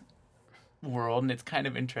today's world, and it's kind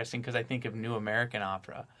of interesting because I think of New American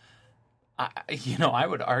Opera. I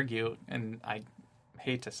would argue, and I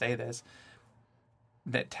hate to say this,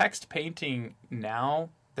 that text painting now,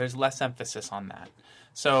 there's less emphasis on that.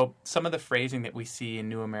 So some of the phrasing that we see in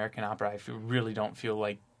New American Opera, I really don't feel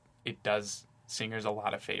like it does singers a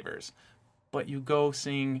lot of favors. But you go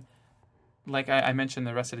sing, like I mentioned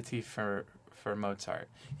the recitative for Mozart.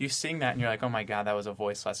 You sing that and you're like, oh my God, that was a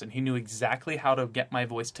voice lesson. He knew exactly how to get my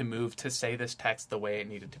voice to move to say this text the way it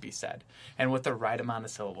needed to be said, and with the right amount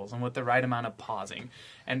of syllables and with the right amount of pausing.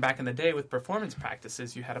 And back in the day with performance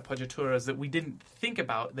practices, you had appoggiaturas that we didn't think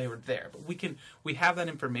about, they were there. But we have that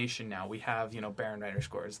information now. We have, Baron-Reiter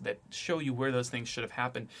scores that show you where those things should have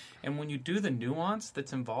happened. And when you do the nuance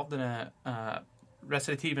that's involved in a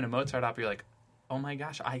recitative in a Mozart opera, you're like, oh my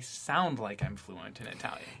gosh, I sound like I'm fluent in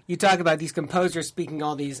Italian. You talk about these composers speaking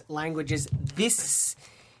all these languages. This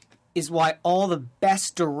is why all the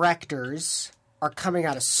best directors are coming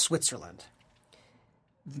out of Switzerland.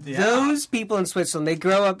 Yeah. Those people in Switzerland, they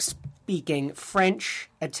grow up speaking French,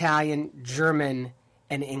 Italian, German,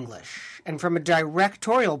 and English. And from a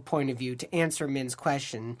directorial point of view, to answer Min's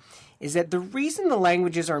question, is that the reason the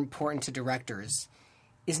languages are important to directors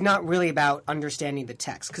is not really about understanding the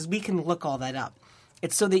text, because we can look all that up.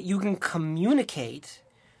 It's so that you can communicate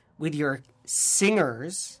with your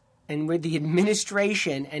singers and with the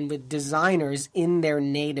administration and with designers in their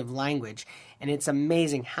native language. And it's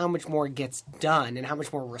amazing how much more gets done and how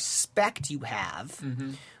much more respect you have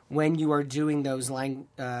when you are doing those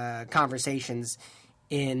conversations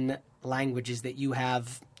in languages that you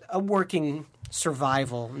have a working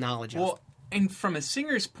survival knowledge of. Well, and from a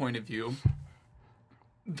singer's point of view,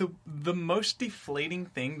 the most deflating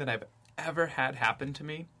thing that I've ever had happen to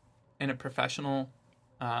me in a professional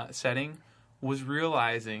setting was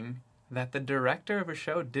realizing that the director of a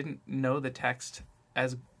show didn't know the text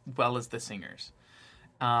as well as the singers.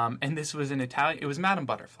 And this was in Italian. It was Madame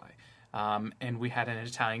Butterfly. And we had an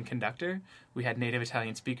Italian conductor. We had native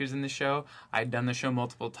Italian speakers in the show. I'd done the show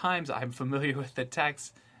multiple times. I'm familiar with the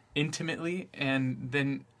text intimately. And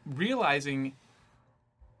then realizing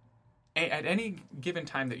at any given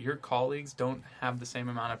time that your colleagues don't have the same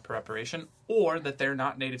amount of preparation or that they're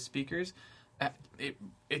not native speakers,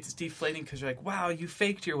 it's deflating because you're like, wow, you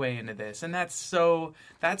faked your way into this. And that's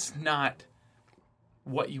not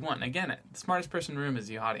what you want. And again, the smartest person in the room is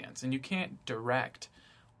the audience. And you can't direct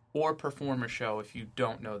or perform a show if you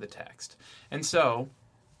don't know the text. And so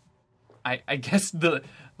I guess the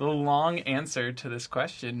long answer to this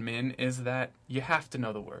question, Min, is that you have to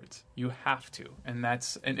know the words. You have to. And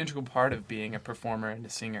that's an integral part of being a performer and a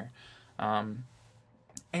singer. And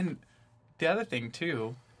the other thing,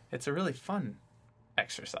 too, it's a really fun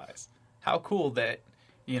exercise. How cool that,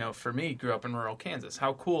 for me, grew up in rural Kansas.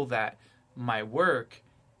 How cool that my work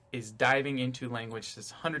is diving into language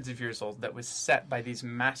that's hundreds of years old that was set by these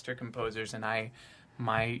master composers, and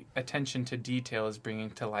my attention to detail is bringing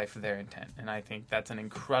to life their intent. And I think that's an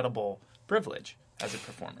incredible privilege as a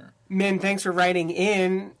performer. Min, thanks for writing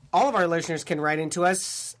in. All of our listeners can write into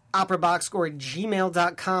us,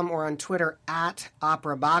 operaboxscore@gmail.com or on Twitter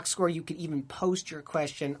 @operaboxscore. You can even post your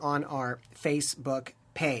question on our Facebook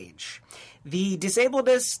page. The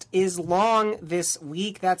Disabledist is long this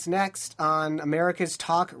week. That's next on America's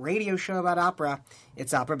talk radio show about opera.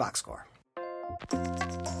 It's Opera Box Score.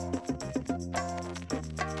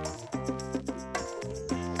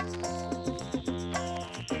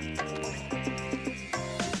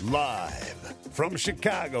 Live from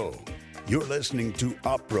Chicago, you're listening to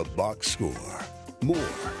Opera Box Score. More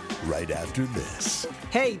right after this.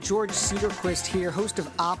 Hey, George Cedarquist here, host of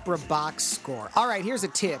Opera Box Score. All right, here's a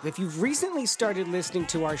tip. If you've recently started listening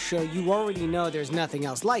to our show, you already know there's nothing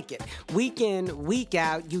else like it. Week in, week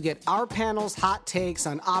out, you get our panel's hot takes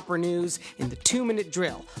on opera news in the 2-minute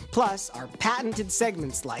drill, plus our patented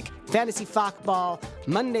segments like Fantasy Fockball,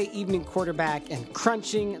 Monday Evening Quarterback, and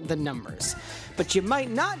Crunching the Numbers. But you might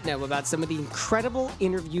not know about some of the incredible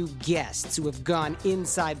interview guests who have gone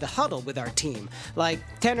inside the huddle with our team, like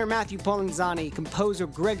tenor Matthew Polenzani, composer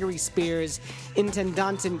Gregory Spears,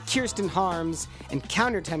 intendantin Kirsten Harms, and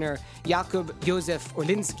countertenor Jakub Józef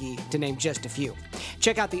Orlinski, to name just a few.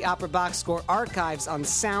 Check out the Opera Box Score archives on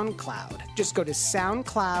SoundCloud. Just go to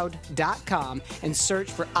soundcloud.com and search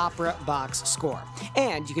for Opera Box Score.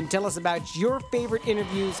 And you can tell us about your favorite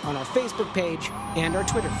interviews on our Facebook page and our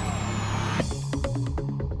Twitter feed.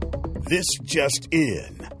 This just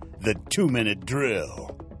in, the 2-minute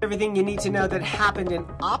drill. Everything you need to know that happened in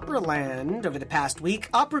Operaland over the past week.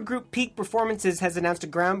 Opera group Peak Performances has announced a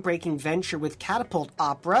groundbreaking venture with Catapult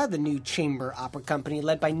Opera, the new chamber opera company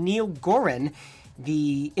led by Neil Gorin,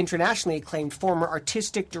 the internationally acclaimed former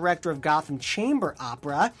artistic director of Gotham Chamber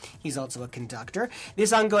Opera. He's also a conductor.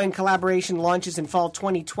 This ongoing collaboration launches in fall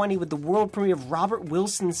 2020 with the world premiere of Robert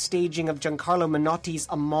Wilson's staging of Giancarlo Menotti's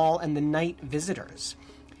Amal and the Night Visitors.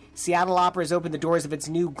 Seattle Opera has opened the doors of its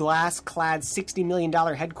new glass-clad $60 million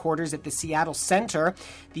headquarters at the Seattle Center.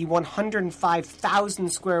 The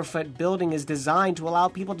 105,000-square-foot building is designed to allow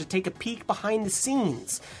people to take a peek behind the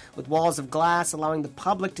scenes, with walls of glass allowing the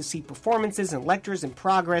public to see performances and lectures in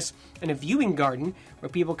progress, and a viewing garden where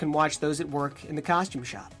people can watch those at work in the costume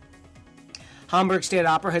shop. Hamburg State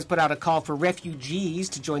Opera has put out a call for refugees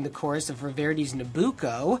to join the chorus of Verdi's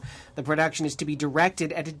Nabucco. The production is to be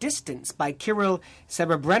directed at a distance by Kirill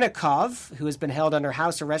Serebrennikov, who has been held under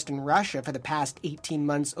house arrest in Russia for the past 18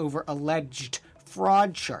 months over alleged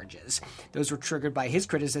fraud charges. Those were triggered by his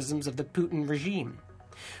criticisms of the Putin regime.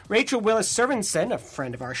 Rachel Willis Sorensen, a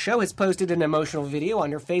friend of our show, has posted an emotional video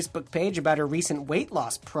on her Facebook page about her recent weight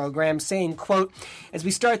loss program, saying, quote, "As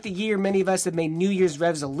we start the year, many of us have made New Year's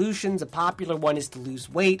resolutions. A popular one is to lose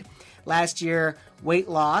weight. Last year, weight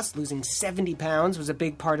loss, losing 70 pounds, was a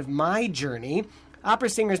big part of my journey. Opera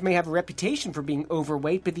singers may have a reputation for being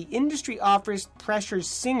overweight, but the industry offers pressures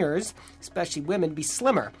singers, especially women, be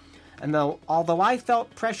slimmer. And although I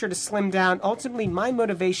felt pressure to slim down, ultimately my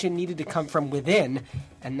motivation needed to come from within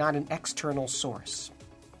and not an external source."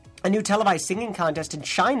 A new televised singing contest in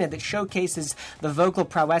China that showcases the vocal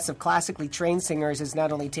prowess of classically trained singers is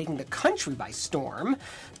not only taking the country by storm,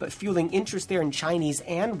 but fueling interest there in Chinese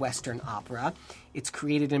and Western opera. It's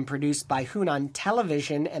created and produced by Hunan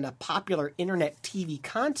Television and a popular internet TV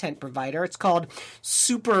content provider. It's called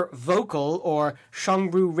Super Vocal, or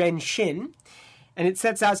Shangru Ren Xin. And it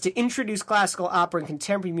sets out to introduce classical opera and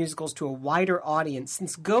contemporary musicals to a wider audience.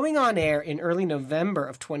 Since going on air in early November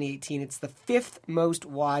of 2018, it's the 5th most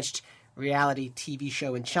watched reality TV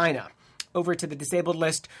show in China. Over to the disabled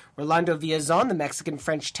list, Rolando Villazon, the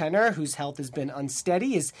Mexican-French tenor, whose health has been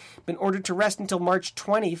unsteady, has been ordered to rest until March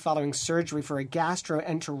 20 following surgery for a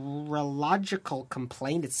gastroenterological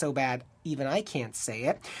complaint. It's so bad, even I can't say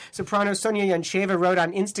it. Soprano Sonia Yoncheva wrote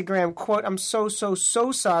on Instagram, quote, "I'm so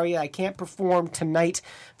sorry I can't perform tonight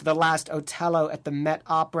for the last Otello at the Met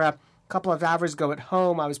Opera. A couple of hours ago at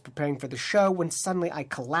home, I was preparing for the show when suddenly I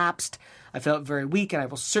collapsed. I felt very weak, and I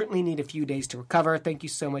will certainly need a few days to recover. Thank you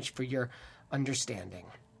so much for your understanding."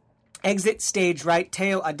 Exit stage right.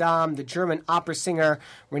 Theo Adam, the German opera singer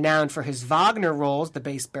renowned for his Wagner roles, the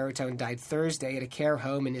bass baritone, died Thursday at a care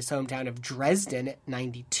home in his hometown of Dresden at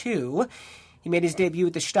 92. He made his debut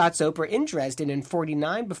at the Staatsoper in Dresden in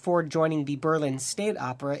 1949 before joining the Berlin State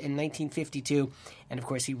Opera in 1952, and of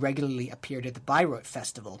course he regularly appeared at the Bayreuth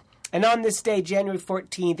Festival. And on this day, January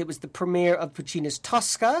 14th, it was the premiere of Puccini's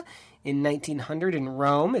Tosca in 1900 in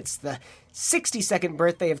Rome. It's the 62nd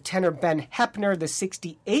birthday of tenor Ben Heppner, the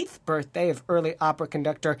 68th birthday of early opera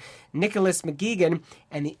conductor Nicholas McGuigan,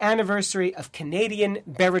 and the anniversary of Canadian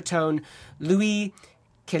baritone Louis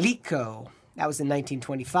Quilico. That was in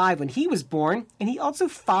 1925 when he was born, and he also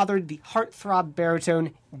fathered the heartthrob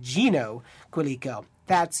baritone Gino Quilico.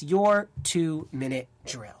 That's your 2-minute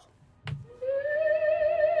drill.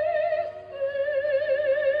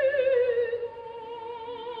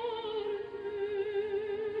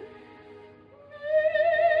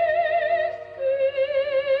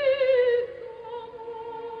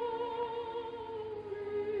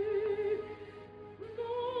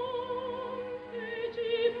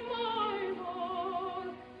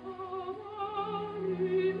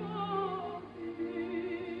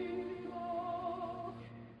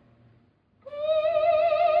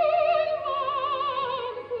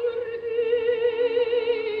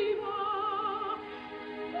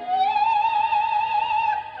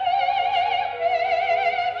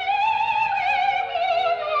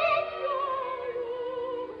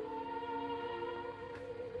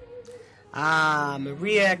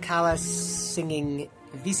 Maria Callas singing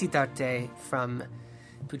Visitarte from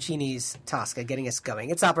Puccini's Tosca, getting us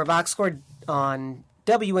going. It's Opera Box Score on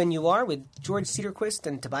WNUR with George Cedarquist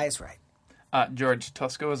and Tobias Wright. George,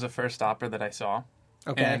 Tosca was the first opera that I saw.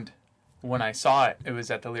 Okay. And when I saw it, it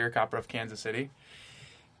was at the Lyric Opera of Kansas City.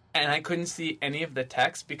 And I couldn't see any of the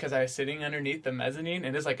text because I was sitting underneath the mezzanine.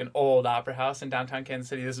 And it's like an old opera house in downtown Kansas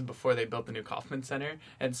City. This is before they built the new Kaufman Center.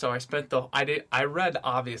 And so I spent I read,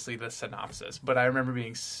 obviously, the synopsis. But I remember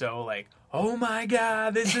being so like, oh my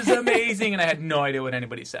God, this is amazing. And I had no idea what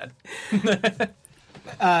anybody said.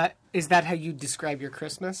 Is that how you describe your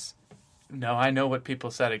Christmas? No, I know what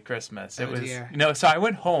people said at Christmas. It was, dear. So I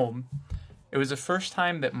went home. It was the first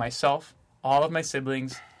time that myself, all of my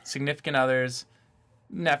siblings, significant others,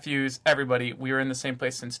 nephews, everybody, we were in the same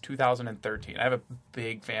place since 2013. I have a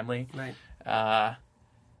big family. Right. Yeah,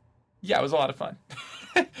 it was a lot of fun.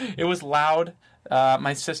 It was loud.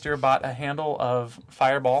 My sister bought a handle of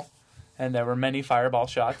Fireball, and there were many Fireball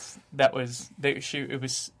shots. It was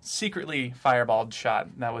secretly Fireballed shot.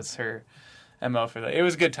 That was her MO for that. It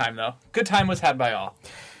was a good time, though. Good time was had by all.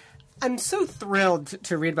 I'm so thrilled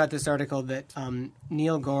to read about this article that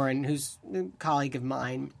Neil Gorin, who's a colleague of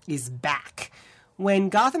mine, is back. When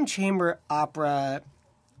Gotham Chamber Opera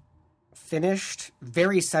finished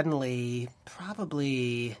very suddenly,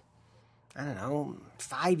 probably, I don't know,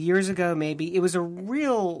 5 years ago maybe, it was a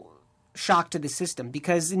real shock to the system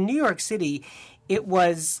because in New York City, it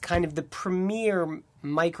was kind of the premier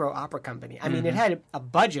micro opera company. I mean, it had a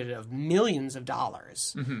budget of millions of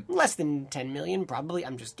dollars, less than 10 million probably,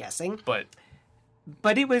 I'm just guessing.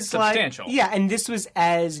 But it was substantial. And this was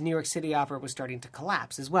as New York City Opera was starting to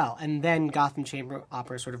collapse as well. And then Gotham Chamber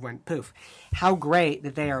Opera sort of went poof. How great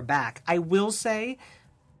that they are back. I will say,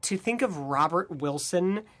 to think of Robert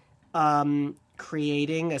Wilson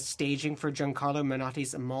creating a staging for Giancarlo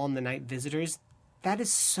Menotti's Amal and the Night Visitors, that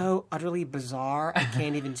is so utterly bizarre. I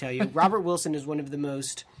can't even tell you. Robert Wilson is one of the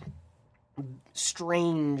most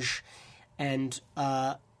strange and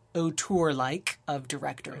auteur-like of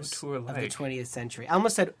directors of the 20th century. I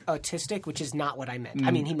almost said autistic, which is not what I meant.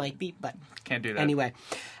 I mean, he might be, but can't do that. Anyway,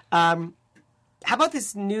 how about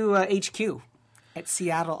this new HQ at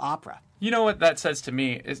Seattle Opera? You know what that says to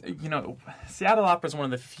me is, Seattle Opera is one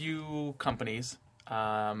of the few companies,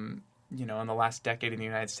 in the last decade in the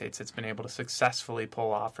United States that's been able to successfully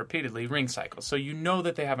pull off repeatedly ring cycles. So you know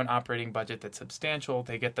that they have an operating budget that's substantial.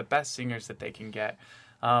 They get the best singers that they can get.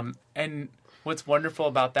 And what's wonderful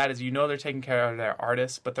about that is they're taking care of their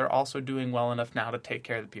artists, but they're also doing well enough now to take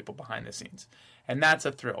care of the people behind the scenes. And that's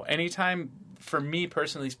a thrill. Anytime, for me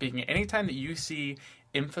personally speaking, anytime that you see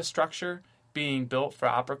infrastructure being built for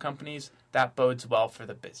opera companies, that bodes well for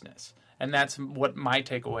the business. And that's what my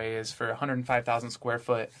takeaway is for 105,000 square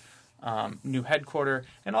foot new headquarter,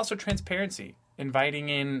 and also transparency, inviting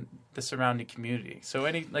in the surrounding community.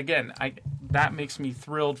 So that makes me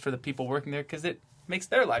thrilled for the people working there because it makes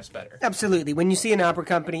their lives better. Absolutely. When you see an opera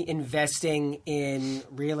company investing in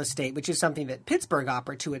real estate, which is something that Pittsburgh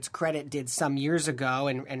Opera, to its credit, did some years ago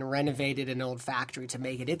and renovated an old factory to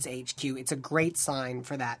make it its HQ, it's a great sign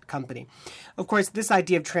for that company. Of course, this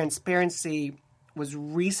idea of transparency was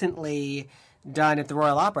recently done at the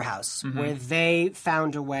Royal Opera House, where they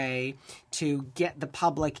found a way to get the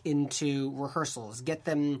public into rehearsals, get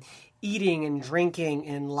them eating and drinking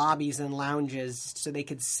in lobbies and lounges so they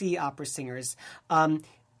could see opera singers. Are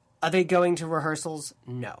they going to rehearsals?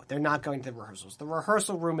 No, they're not going to the rehearsals. The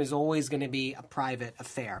rehearsal room is always going to be a private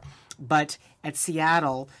affair. But at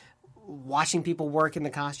Seattle, watching people work in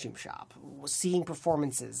the costume shop, seeing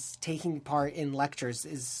performances, taking part in lectures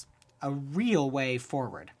is a real way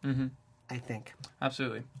forward. I think.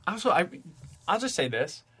 Absolutely. Also, I'll just say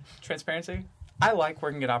this. Transparency. I like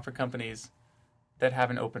working at opera companies that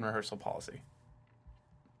have an open rehearsal policy.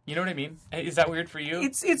 You know what I mean? Is that weird for you?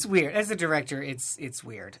 It's weird. As a director, it's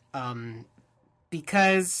weird.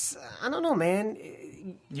 Because, I don't know, man.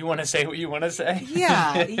 You want to say what you want to say?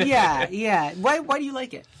 Yeah. Why do you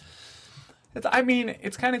like it?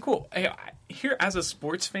 It's kind of cool. Here, as a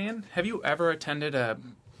sports fan, have you ever attended a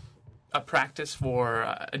practice for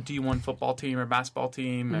a D1 football team or basketball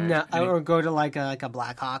team? Or go to like a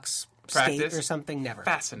Blackhawks practice or something? Never.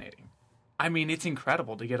 Fascinating. It's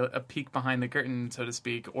incredible to get a peek behind the curtain, so to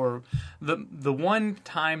speak. Or the one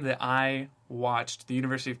time that I watched the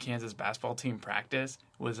University of Kansas basketball team practice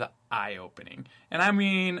was eye-opening. And I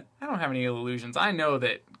don't have any illusions. I know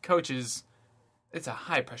that coaches, it's a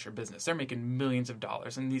high-pressure business. They're making millions of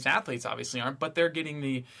dollars. And these athletes obviously aren't, but they're getting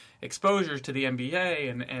the exposure to the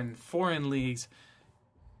NBA and foreign leagues.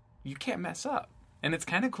 You can't mess up. And it's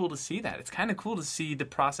kind of cool to see that. It's kind of cool to see the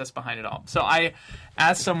process behind it all. So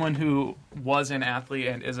as someone who was an athlete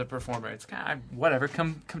and is a performer, it's kind of, whatever,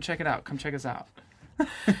 come check it out. Come check us out.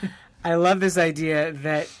 I love this idea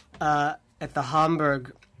that at the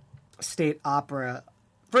Hamburg State Opera,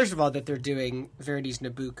 first of all, that they're doing Verdi's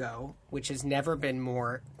Nabucco, which has never been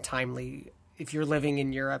more timely if you're living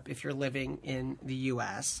in Europe, if you're living in the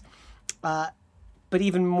U.S. But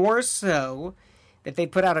even more so, that they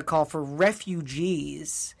put out a call for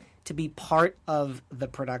refugees to be part of the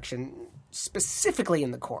production, specifically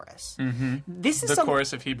in the chorus. This is the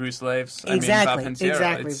chorus of Hebrew slaves. Exactly,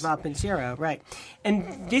 Exactly. Va Pensiero, right.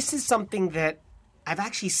 And this is something that I've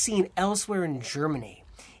actually seen elsewhere in Germany.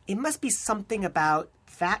 It must be something about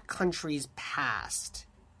that country's past,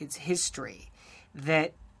 its history,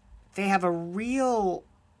 that they have a real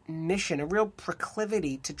mission, a real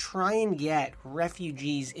proclivity to try and get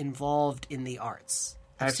refugees involved in the arts.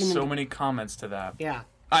 I have so many comments to that. Yeah.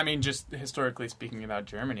 Just historically speaking about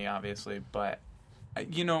Germany, obviously, but,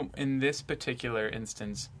 in this particular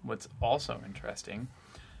instance, what's also interesting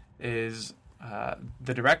is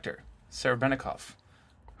the director, Sarah Benikoff,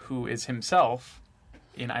 who is himself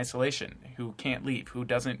in isolation, who can't leave,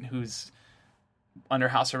 who's under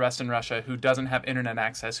house arrest in Russia, who doesn't have internet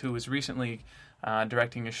access, who was recently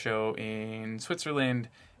directing a show in Switzerland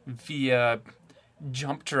via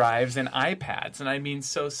jump drives and iPads. And I mean,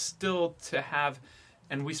 so still to have,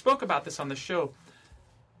 and we spoke about this on the show,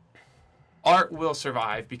 art will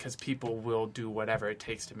survive because people will do whatever it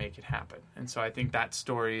takes to make it happen. And so I think that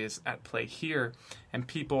story is at play here, and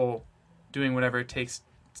people doing whatever it takes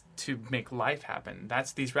to make life happen.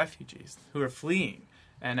 That's these refugees who are fleeing.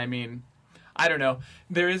 And I mean, I don't know.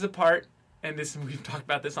 There is a part, and this we've talked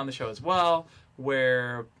about this on the show as well,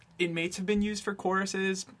 where inmates have been used for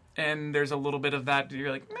choruses, and there's a little bit of that.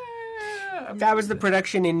 You're like, meh. That was the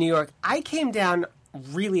production in New York. I came down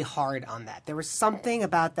really hard on that. There was something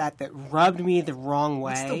about that rubbed me the wrong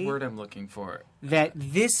way. What's the word I'm looking for? That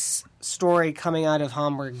this story coming out of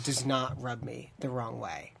Hamburg does not rub me the wrong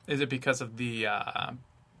way. Is it because of the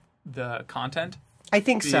content? I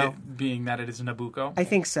think so. Being that it is Nabucco? I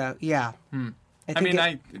think so, yeah. The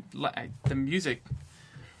music...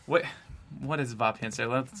 What is va pensare?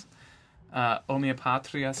 Let's... O mia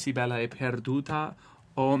patria si bella e perduta,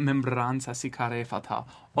 o membranza si cara e fata.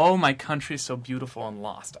 Oh, my country so beautiful and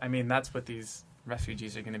lost. I mean, that's what these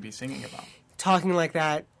refugees are going to be singing about. Talking like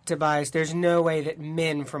that, Tobias, there's no way that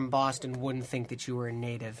Min from Boston wouldn't think that you were a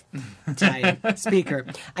native Italian speaker.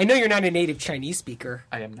 I know you're not a native Chinese speaker.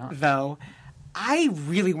 I am not. Though, I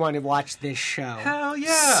really want to watch this show. Hell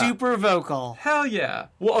yeah. Super vocal. Hell yeah.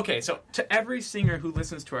 Well, okay, so to every singer who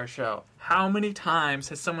listens to our show, how many times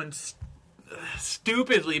has someone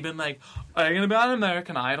stupidly been like, are you going to be on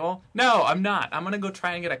American Idol? No, I'm not. I'm going to go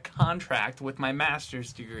try and get a contract with my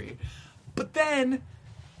master's degree. But then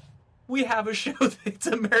we have a show that's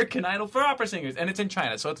American Idol for opera singers, and it's in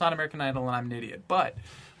China, so it's not American Idol and I'm an idiot. But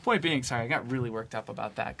point being, sorry, I got really worked up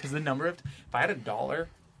about that, because the number of, if I had $1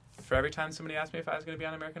 for every time somebody asked me if I was going to be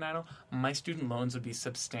on American Idol, my student loans would be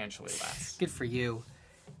substantially less. Good for you.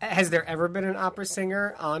 Has there ever been an opera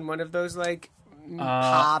singer on one of those, like,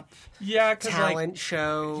 pop talent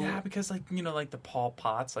show? Yeah, because, like, you know, like the Paul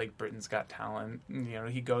Potts, like Britain's Got Talent, you know,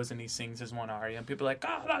 he goes and he sings his one aria, and people are like,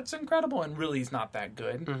 oh, that's incredible, and really he's not that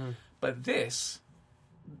good. Mm-hmm. But this,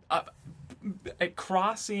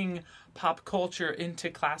 crossing pop culture into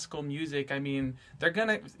classical music, I mean, they're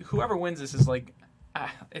gonna, whoever wins this is like,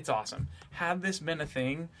 it's awesome. Had this been a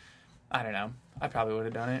thing, I don't know, I probably would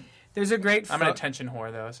have done it. There's a great... I'm an attention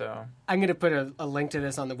whore, though, so... I'm going to put a link to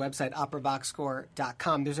this on the website,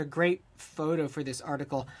 operaboxscore.com. There's a great photo for this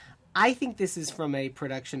article. I think this is from a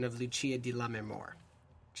production of Lucia di Lammermoor.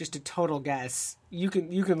 Just a total guess. You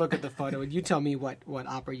can look at the photo and you tell me what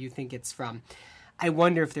opera you think it's from. I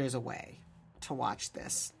wonder if there's a way to watch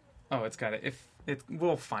this. Oh, it's got it.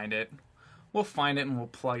 We'll find it. We'll find it and we'll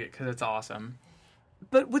plug it because it's awesome.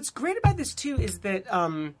 But what's great about this, too, is that...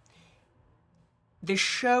 this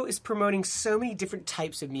show is promoting so many different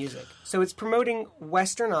types of music. So it's promoting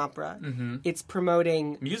Western opera. Mm-hmm. It's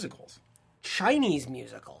promoting... musicals. Chinese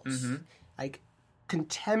musicals. Mm-hmm. Like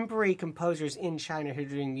contemporary composers in China who are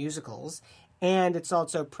doing musicals. And it's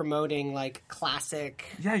also promoting, like, classic...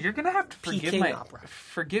 Yeah, you're going to have to forgive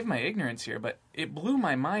my ignorance here, but it blew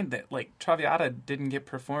my mind that, like, Traviata didn't get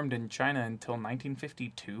performed in China until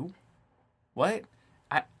 1952. What?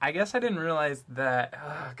 I guess I didn't realize that,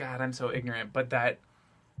 oh God, I'm so ignorant, but that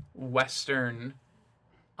Western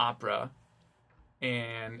opera,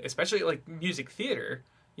 and especially like music theater,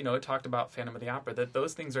 you know, it talked about Phantom of the Opera, that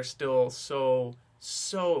those things are still so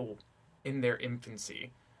in their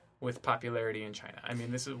infancy with popularity in China. I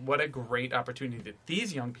mean, this is what a great opportunity that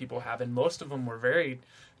these young people have, and most of them were very,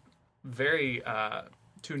 very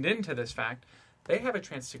tuned into this fact. They have a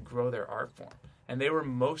chance to grow their art form. And they were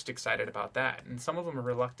most excited about that. And some of them are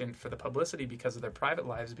reluctant for the publicity because of their private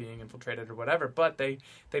lives being infiltrated or whatever. But they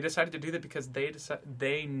decided to do that because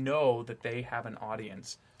they know that they have an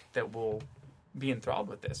audience that will be enthralled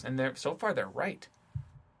with this. And so far, they're right.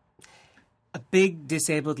 A big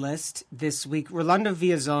disabled list this week. Rolando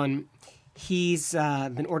Villazon, he's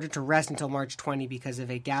been ordered to rest until March 20 because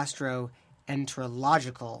of a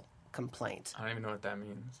gastroenterological complaint. I don't even know what that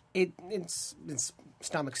means. It's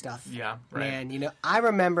stomach stuff. Yeah, right. Man, you know, I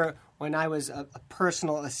remember when I was a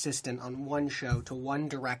personal assistant on one show to one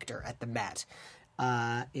director at the Met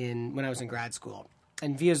when I was in grad school.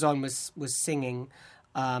 And Villazon was singing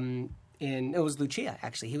it was Lucia,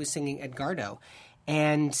 actually. He was singing Edgardo.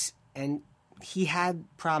 And he had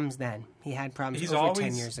problems then. He had problems over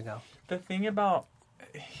 10 years ago. The thing about...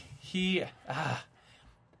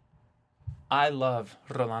 I love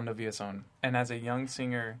Rolando Villazon, and as a young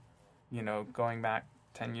singer, you know, going back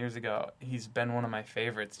 10 years ago, he's been one of my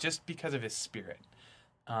favorites just because of his spirit.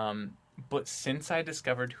 But since I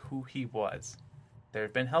discovered who he was, there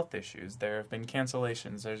have been health issues, there have been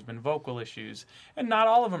cancellations, there's been vocal issues, and not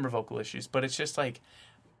all of them are vocal issues, but it's just like,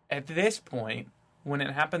 at this point, when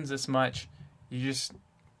it happens this much,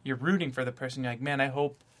 you're rooting for the person. You're like, man,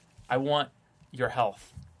 I want your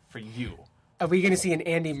health for you. Are we going to see an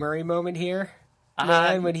Andy Murray moment here?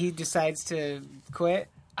 When he decides to quit?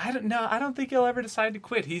 I don't know. I don't think he'll ever decide to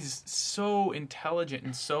quit. He's so intelligent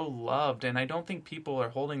and so loved, and I don't think people are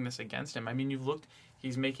holding this against him. I mean,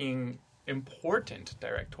 he's making important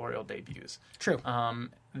directorial debuts. True. I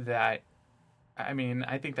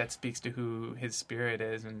think that speaks to who his spirit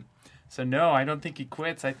is. And so, no, I don't think he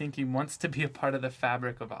quits. I think he wants to be a part of the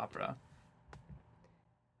fabric of opera.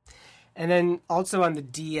 And then also on the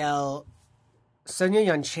DL,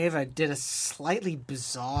 Sonia Yoncheva did a slightly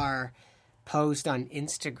bizarre post on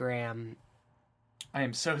Instagram. I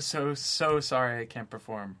am so sorry I can't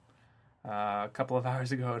perform. A couple of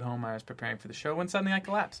hours ago at home, I was preparing for the show when suddenly I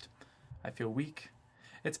collapsed. I feel weak.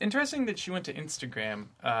 It's interesting that she went to Instagram.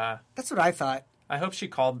 That's what I thought. I hope she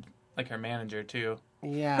called her manager too.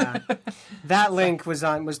 Yeah, that link was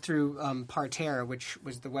through Parterre, which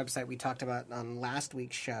was the website we talked about on last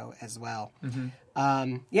week's show as well.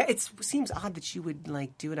 Mm-hmm. It seems odd that you would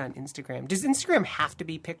do it on Instagram. Does Instagram have to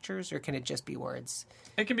be pictures, or can it just be words?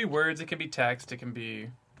 It can be words. It can be text. It can be.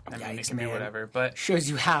 It can be whatever. But shows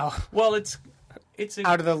you how. Well, it's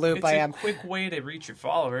out of the loop. It's a quick way to reach your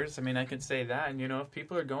followers. I mean, I could say that, and if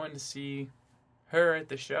people are going to see her at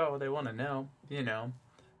the show, they want to know.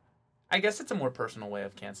 I guess it's a more personal way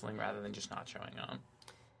of canceling rather than just not showing up.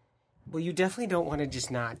 Well, you definitely don't want to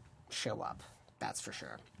just not show up. That's for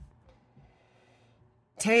sure.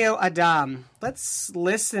 Theo Adam. Let's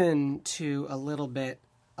listen to a little bit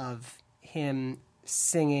of him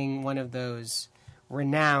singing one of those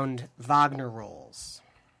renowned Wagner roles.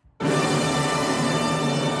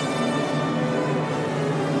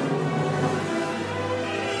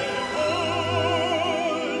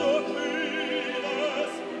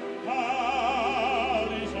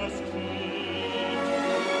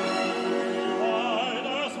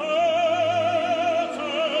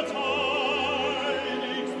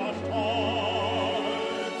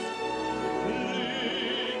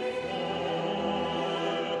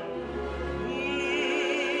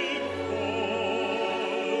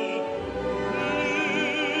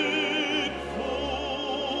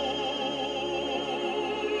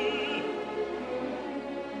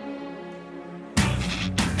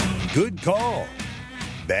 Good call.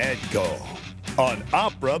 Bad call. On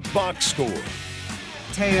Opera Box Score.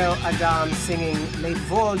 Theo Adam singing Les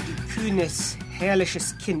Vols du Kühnes,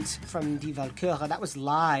 Herrliches Kind from Die Walküre. That was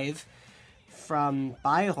live from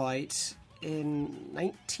Bayreuth in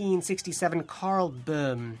 1967. Karl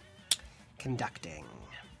Böhm conducting.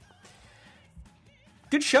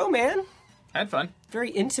 Good show, man. I had fun. Very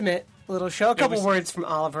intimate little show. A couple words from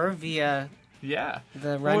Oliver via... Yeah.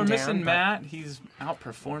 The rundown. Well, we're missing Matt. He's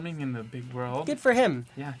outperforming in the big world. Good for him.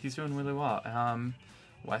 Yeah, he's doing really well.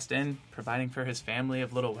 West End, providing for his family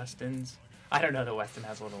of little Westons. I don't know that Weston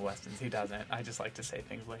has little Westons. He doesn't. I just like to say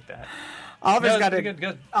things like that. Oliver's got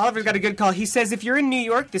a good call. He says, if you're in New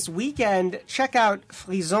York this weekend, check out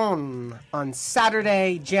Frisson on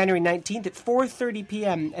Saturday, January 19th at 4:30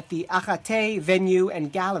 p.m. at the Achate Venue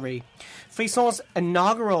and Gallery. Frisson's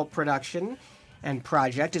inaugural production and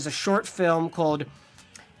project is a short film called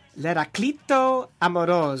L'Eraclito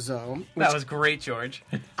Amoroso. That was great, George.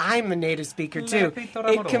 I'm a native speaker, too.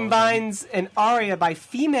 It combines an aria by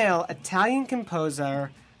female Italian composer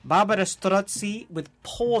Barbara Strozzi with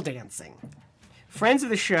pole dancing. Friends of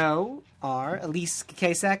the show are Elise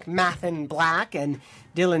Kasek, Mathen Black, and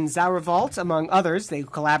Dylan Zauerwalt, among others. They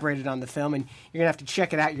collaborated on the film, and you're going to have to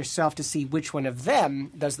check it out yourself to see which one of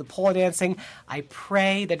them does the pole dancing. I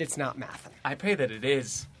pray that it's not Mathen. I pray that it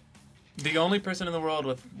is. The only person in the world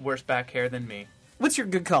with worse back hair than me. What's your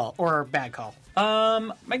good call or bad call?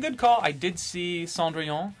 My good call, I did see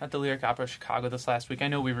Cendrillon at the Lyric Opera Chicago this last week. I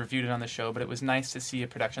know we reviewed it on the show, but it was nice to see a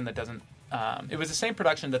production that doesn't... it was the same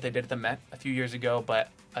production that they did at the Met a few years ago, but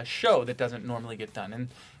a show that doesn't normally get done. And,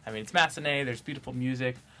 I mean, it's Massenet, there's beautiful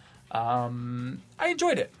music. I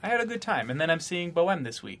enjoyed it. I had a good time. And then I'm seeing Bohème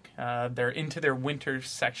this week. They're into their winter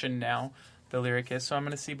section now, the Lyric is, so I'm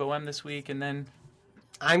going to see Bohème this week, and then...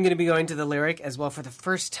 I'm going to be going to the Lyric as well for the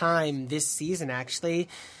first time this season, actually.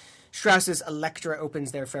 Strauss's Elektra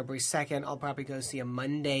opens there February 2nd. I'll probably go see a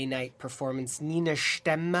Monday night performance. Nina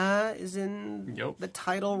Stemme is in the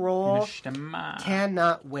title role. Nina Stemme.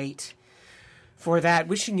 Cannot wait for that.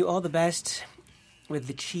 Wishing you all the best with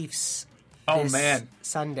the Chiefs this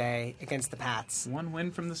Sunday against the Pats. One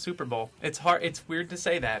win from the Super Bowl. It's hard. It's weird to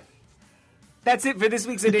say that. That's it for this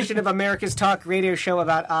week's edition of America's Talk radio show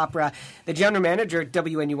about opera. The general manager at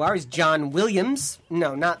WNUR is John Williams.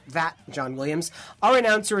 No, not that John Williams. Our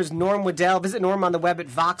announcer is Norm Waddell. Visit Norm on the web at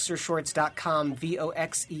voxershorts.com,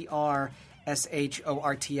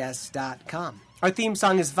 VOXERSHORTS.com. Our theme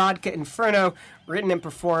song is Vodka Inferno, written and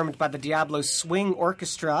performed by the Diablo Swing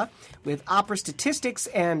Orchestra, with opera statistics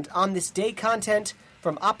and On This Day content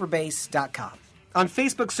from operabase.com. On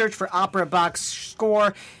Facebook, search for Opera Box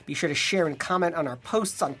Score. Be sure to share and comment on our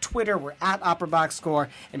posts on Twitter. We're at Opera Box Score.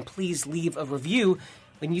 And please leave a review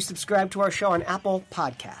when you subscribe to our show on Apple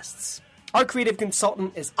Podcasts. Our creative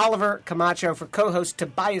consultant is Oliver Camacho. For co-host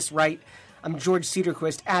Tobias Wright, I'm George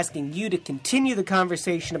Cedarquist, asking you to continue the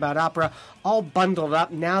conversation about opera, all bundled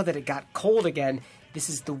up now that it got cold again. This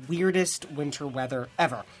is the weirdest winter weather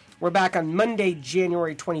ever. We're back on Monday,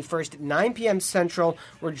 January 21st at 9 p.m. Central.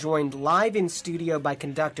 We're joined live in studio by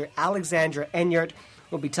conductor Alexandra Enyart.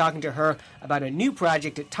 We'll be talking to her about a new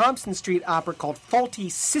project at Thompson Street Opera called Faulty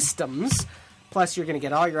Systems. Plus, you're going to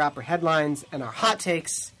get all your opera headlines and our hot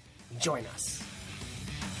takes. Join us.